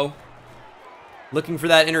to go. Looking for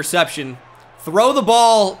that interception. Throw the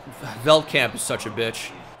ball. Veldkamp is such a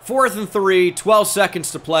bitch. 4th and 3, 12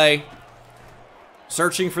 seconds to play.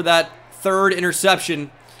 Searching for that 3rd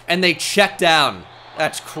interception, and they check down.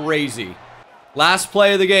 That's crazy. Last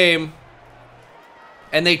play of the game,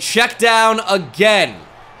 and they check down again.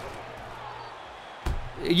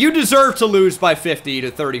 You deserve to lose by 50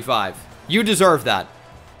 to 35. You deserve that.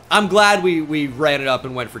 I'm glad we ran it up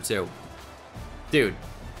and went for 2. Dude,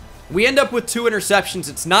 we end up with 2 interceptions.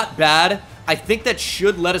 It's not bad. I think that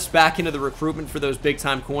should let us back into the recruitment for those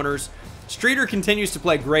big-time corners. Streeter continues to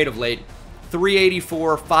play great of late.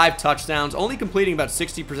 384, 5 touchdowns, only completing about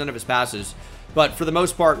 60% of his passes, but for the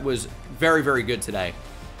most part was very, very good today.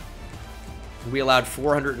 We allowed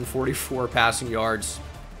 444 passing yards.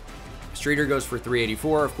 Streeter goes for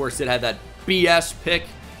 384. Of course, it had that BS pick,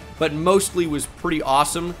 but mostly was pretty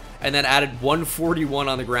awesome, and then added 141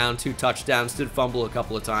 on the ground, 2 touchdowns, did fumble a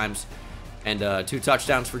couple of times, and 2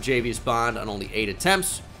 touchdowns for Javius Bond on only 8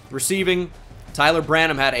 attempts. Receiving, Tyler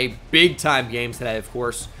Branham had a big-time game today, of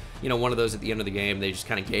course. You know, one of those at the end of the game they just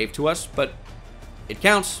kind of gave to us, but it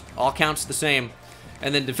counts. All counts the same.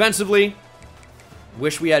 And then defensively,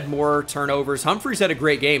 wish we had more turnovers. Humphreys had a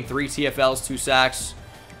great game. 3 TFLs, 2 sacks,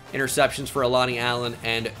 interceptions for Alani Allen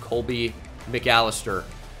and Colby McAllister.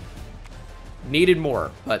 Needed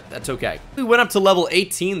more, but that's okay. We went up to level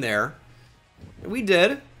 18 there. We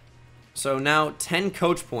did. So now 10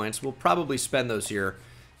 coach points. We'll probably spend those here.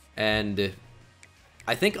 And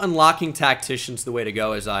I think unlocking Tactician's the way to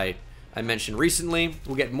go, as I mentioned recently.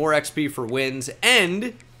 We'll get more XP for wins,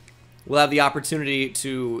 and we'll have the opportunity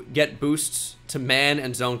to get boosts to man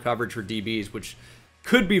and zone coverage for DBs, which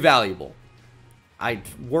could be valuable. I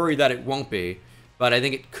worry that it won't be, but I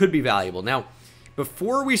think it could be valuable. Now,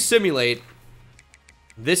 before we simulate,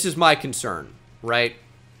 this is my concern, right?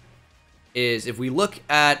 Is if we look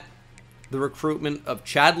at the recruitment of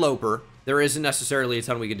Chad Loper, there isn't necessarily a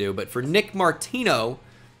ton we could do, but for Nick Martino,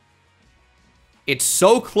 it's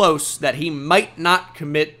so close that he might not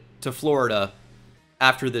commit to Florida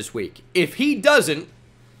after this week. If he doesn't,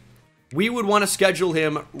 we would want to schedule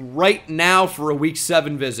him right now for a week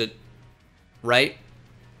 7 visit, right?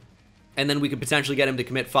 And then we could potentially get him to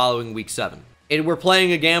commit following week 7. And we're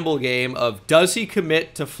playing a gamble game of, does he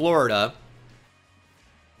commit to Florida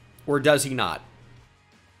or does he not?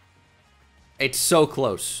 It's so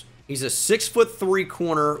close. He's a 6'3"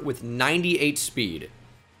 corner with 98 speed.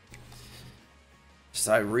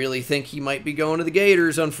 So I really think he might be going to the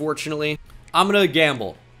Gators, unfortunately. I'm going to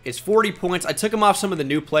gamble. It's 40 points. I took him off some of the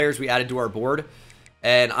new players we added to our board.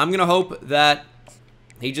 And I'm going to hope that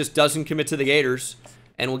he just doesn't commit to the Gators.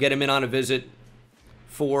 And we'll get him in on a visit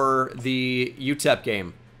for the UTEP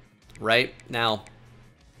game. Right? Now,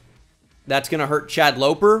 that's going to hurt Chad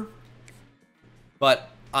Loper. But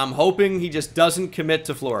I'm hoping he just doesn't commit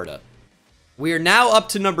to Florida. We are now up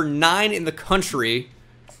to number 9 in the country,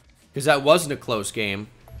 because that wasn't a close game.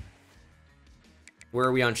 Where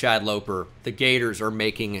are we on Chad Loper? The Gators are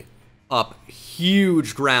making up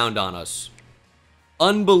huge ground on us.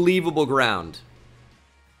 Unbelievable ground.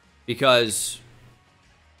 Because,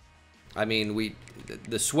 I mean,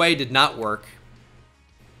 the sway did not work.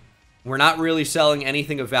 We're not really selling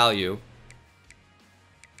anything of value.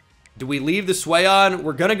 Do we leave the sway on?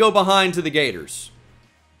 We're going to go behind to the Gators.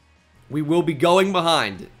 We will be going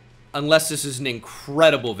behind unless this is an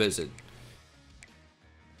incredible visit.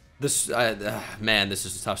 This, man, this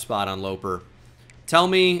is a tough spot on Loper. Tell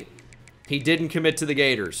me he didn't commit to the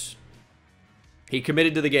Gators. He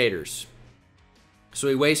committed to the Gators. So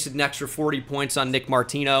he wasted an extra 40 points on Nick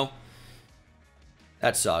Martino.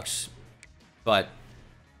 That sucks. But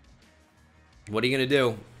what are you going to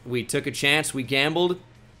do? We took a chance. We gambled.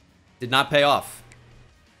 Did not pay off.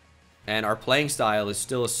 And our playing style is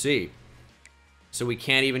still a C. So we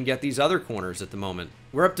can't even get these other corners at the moment.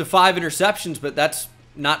 We're up to 5 interceptions, but that's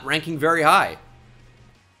not ranking very high.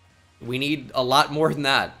 We need a lot more than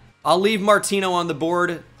that. I'll leave Martino on the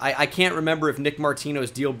board. I can't remember if Nick Martino's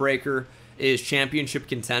deal breaker is championship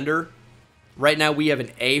contender. Right now we have an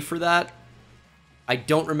A for that. I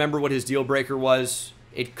don't remember what his deal breaker was.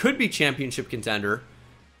 It could be championship contender.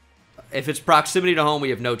 If it's proximity to home, we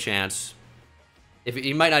have no chance. If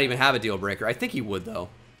he might not even have a deal breaker. I think he would, though.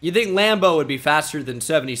 You think Lambo would be faster than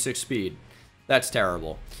 76 speed. That's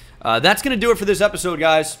terrible. That's going to do it for this episode,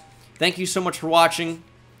 guys. Thank you so much for watching.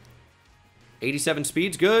 87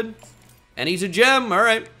 speed's good. And he's a gem. All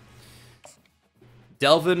right.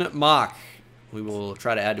 Delvin Mock. We will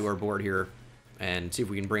try to add to our board here and see if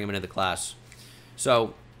we can bring him into the class.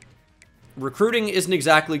 So, recruiting isn't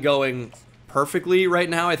exactly going perfectly right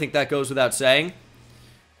now. I think that goes without saying.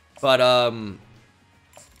 But,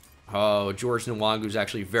 oh, George Nwangu's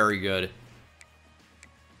actually very good.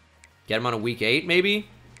 Get him on a week 8, maybe?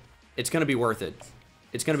 It's going to be worth it.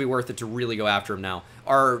 It's going to be worth it to really go after him now.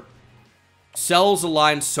 Our cells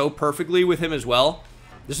align so perfectly with him as well.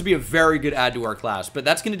 This would be a very good add to our class. But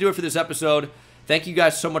that's going to do it for this episode. Thank you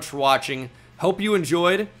guys so much for watching. Hope you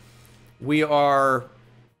enjoyed. We are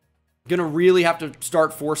going to really have to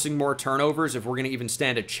start forcing more turnovers if we're going to even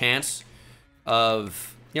stand a chance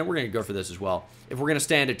of... Yeah, we're going to go for this as well. If we're going to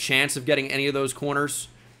stand a chance of getting any of those corners.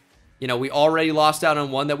 You know, we already lost out on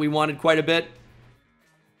one that we wanted quite a bit.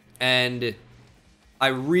 And I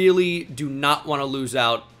really do not want to lose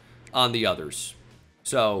out on the others.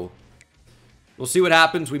 So, we'll see what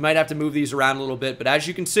happens. We might have to move these around a little bit. But as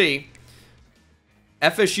you can see,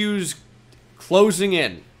 FSU's closing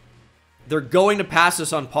in. They're going to pass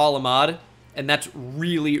us on Paul Ahmad. And that's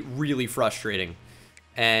really, really frustrating.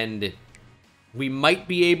 And we might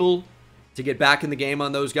be able to get back in the game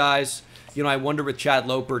on those guys. You know, I wonder with Chad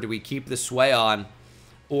Loper, do we keep the sway on?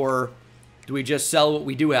 Or do we just sell what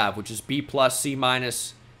we do have, which is B+, C-,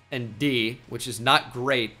 and D, which is not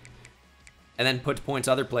great, and then put points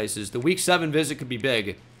other places? The Week 7 visit could be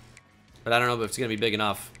big, but I don't know if it's going to be big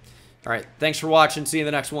enough. All right, thanks for watching. See you in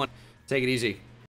the next one. Take it easy.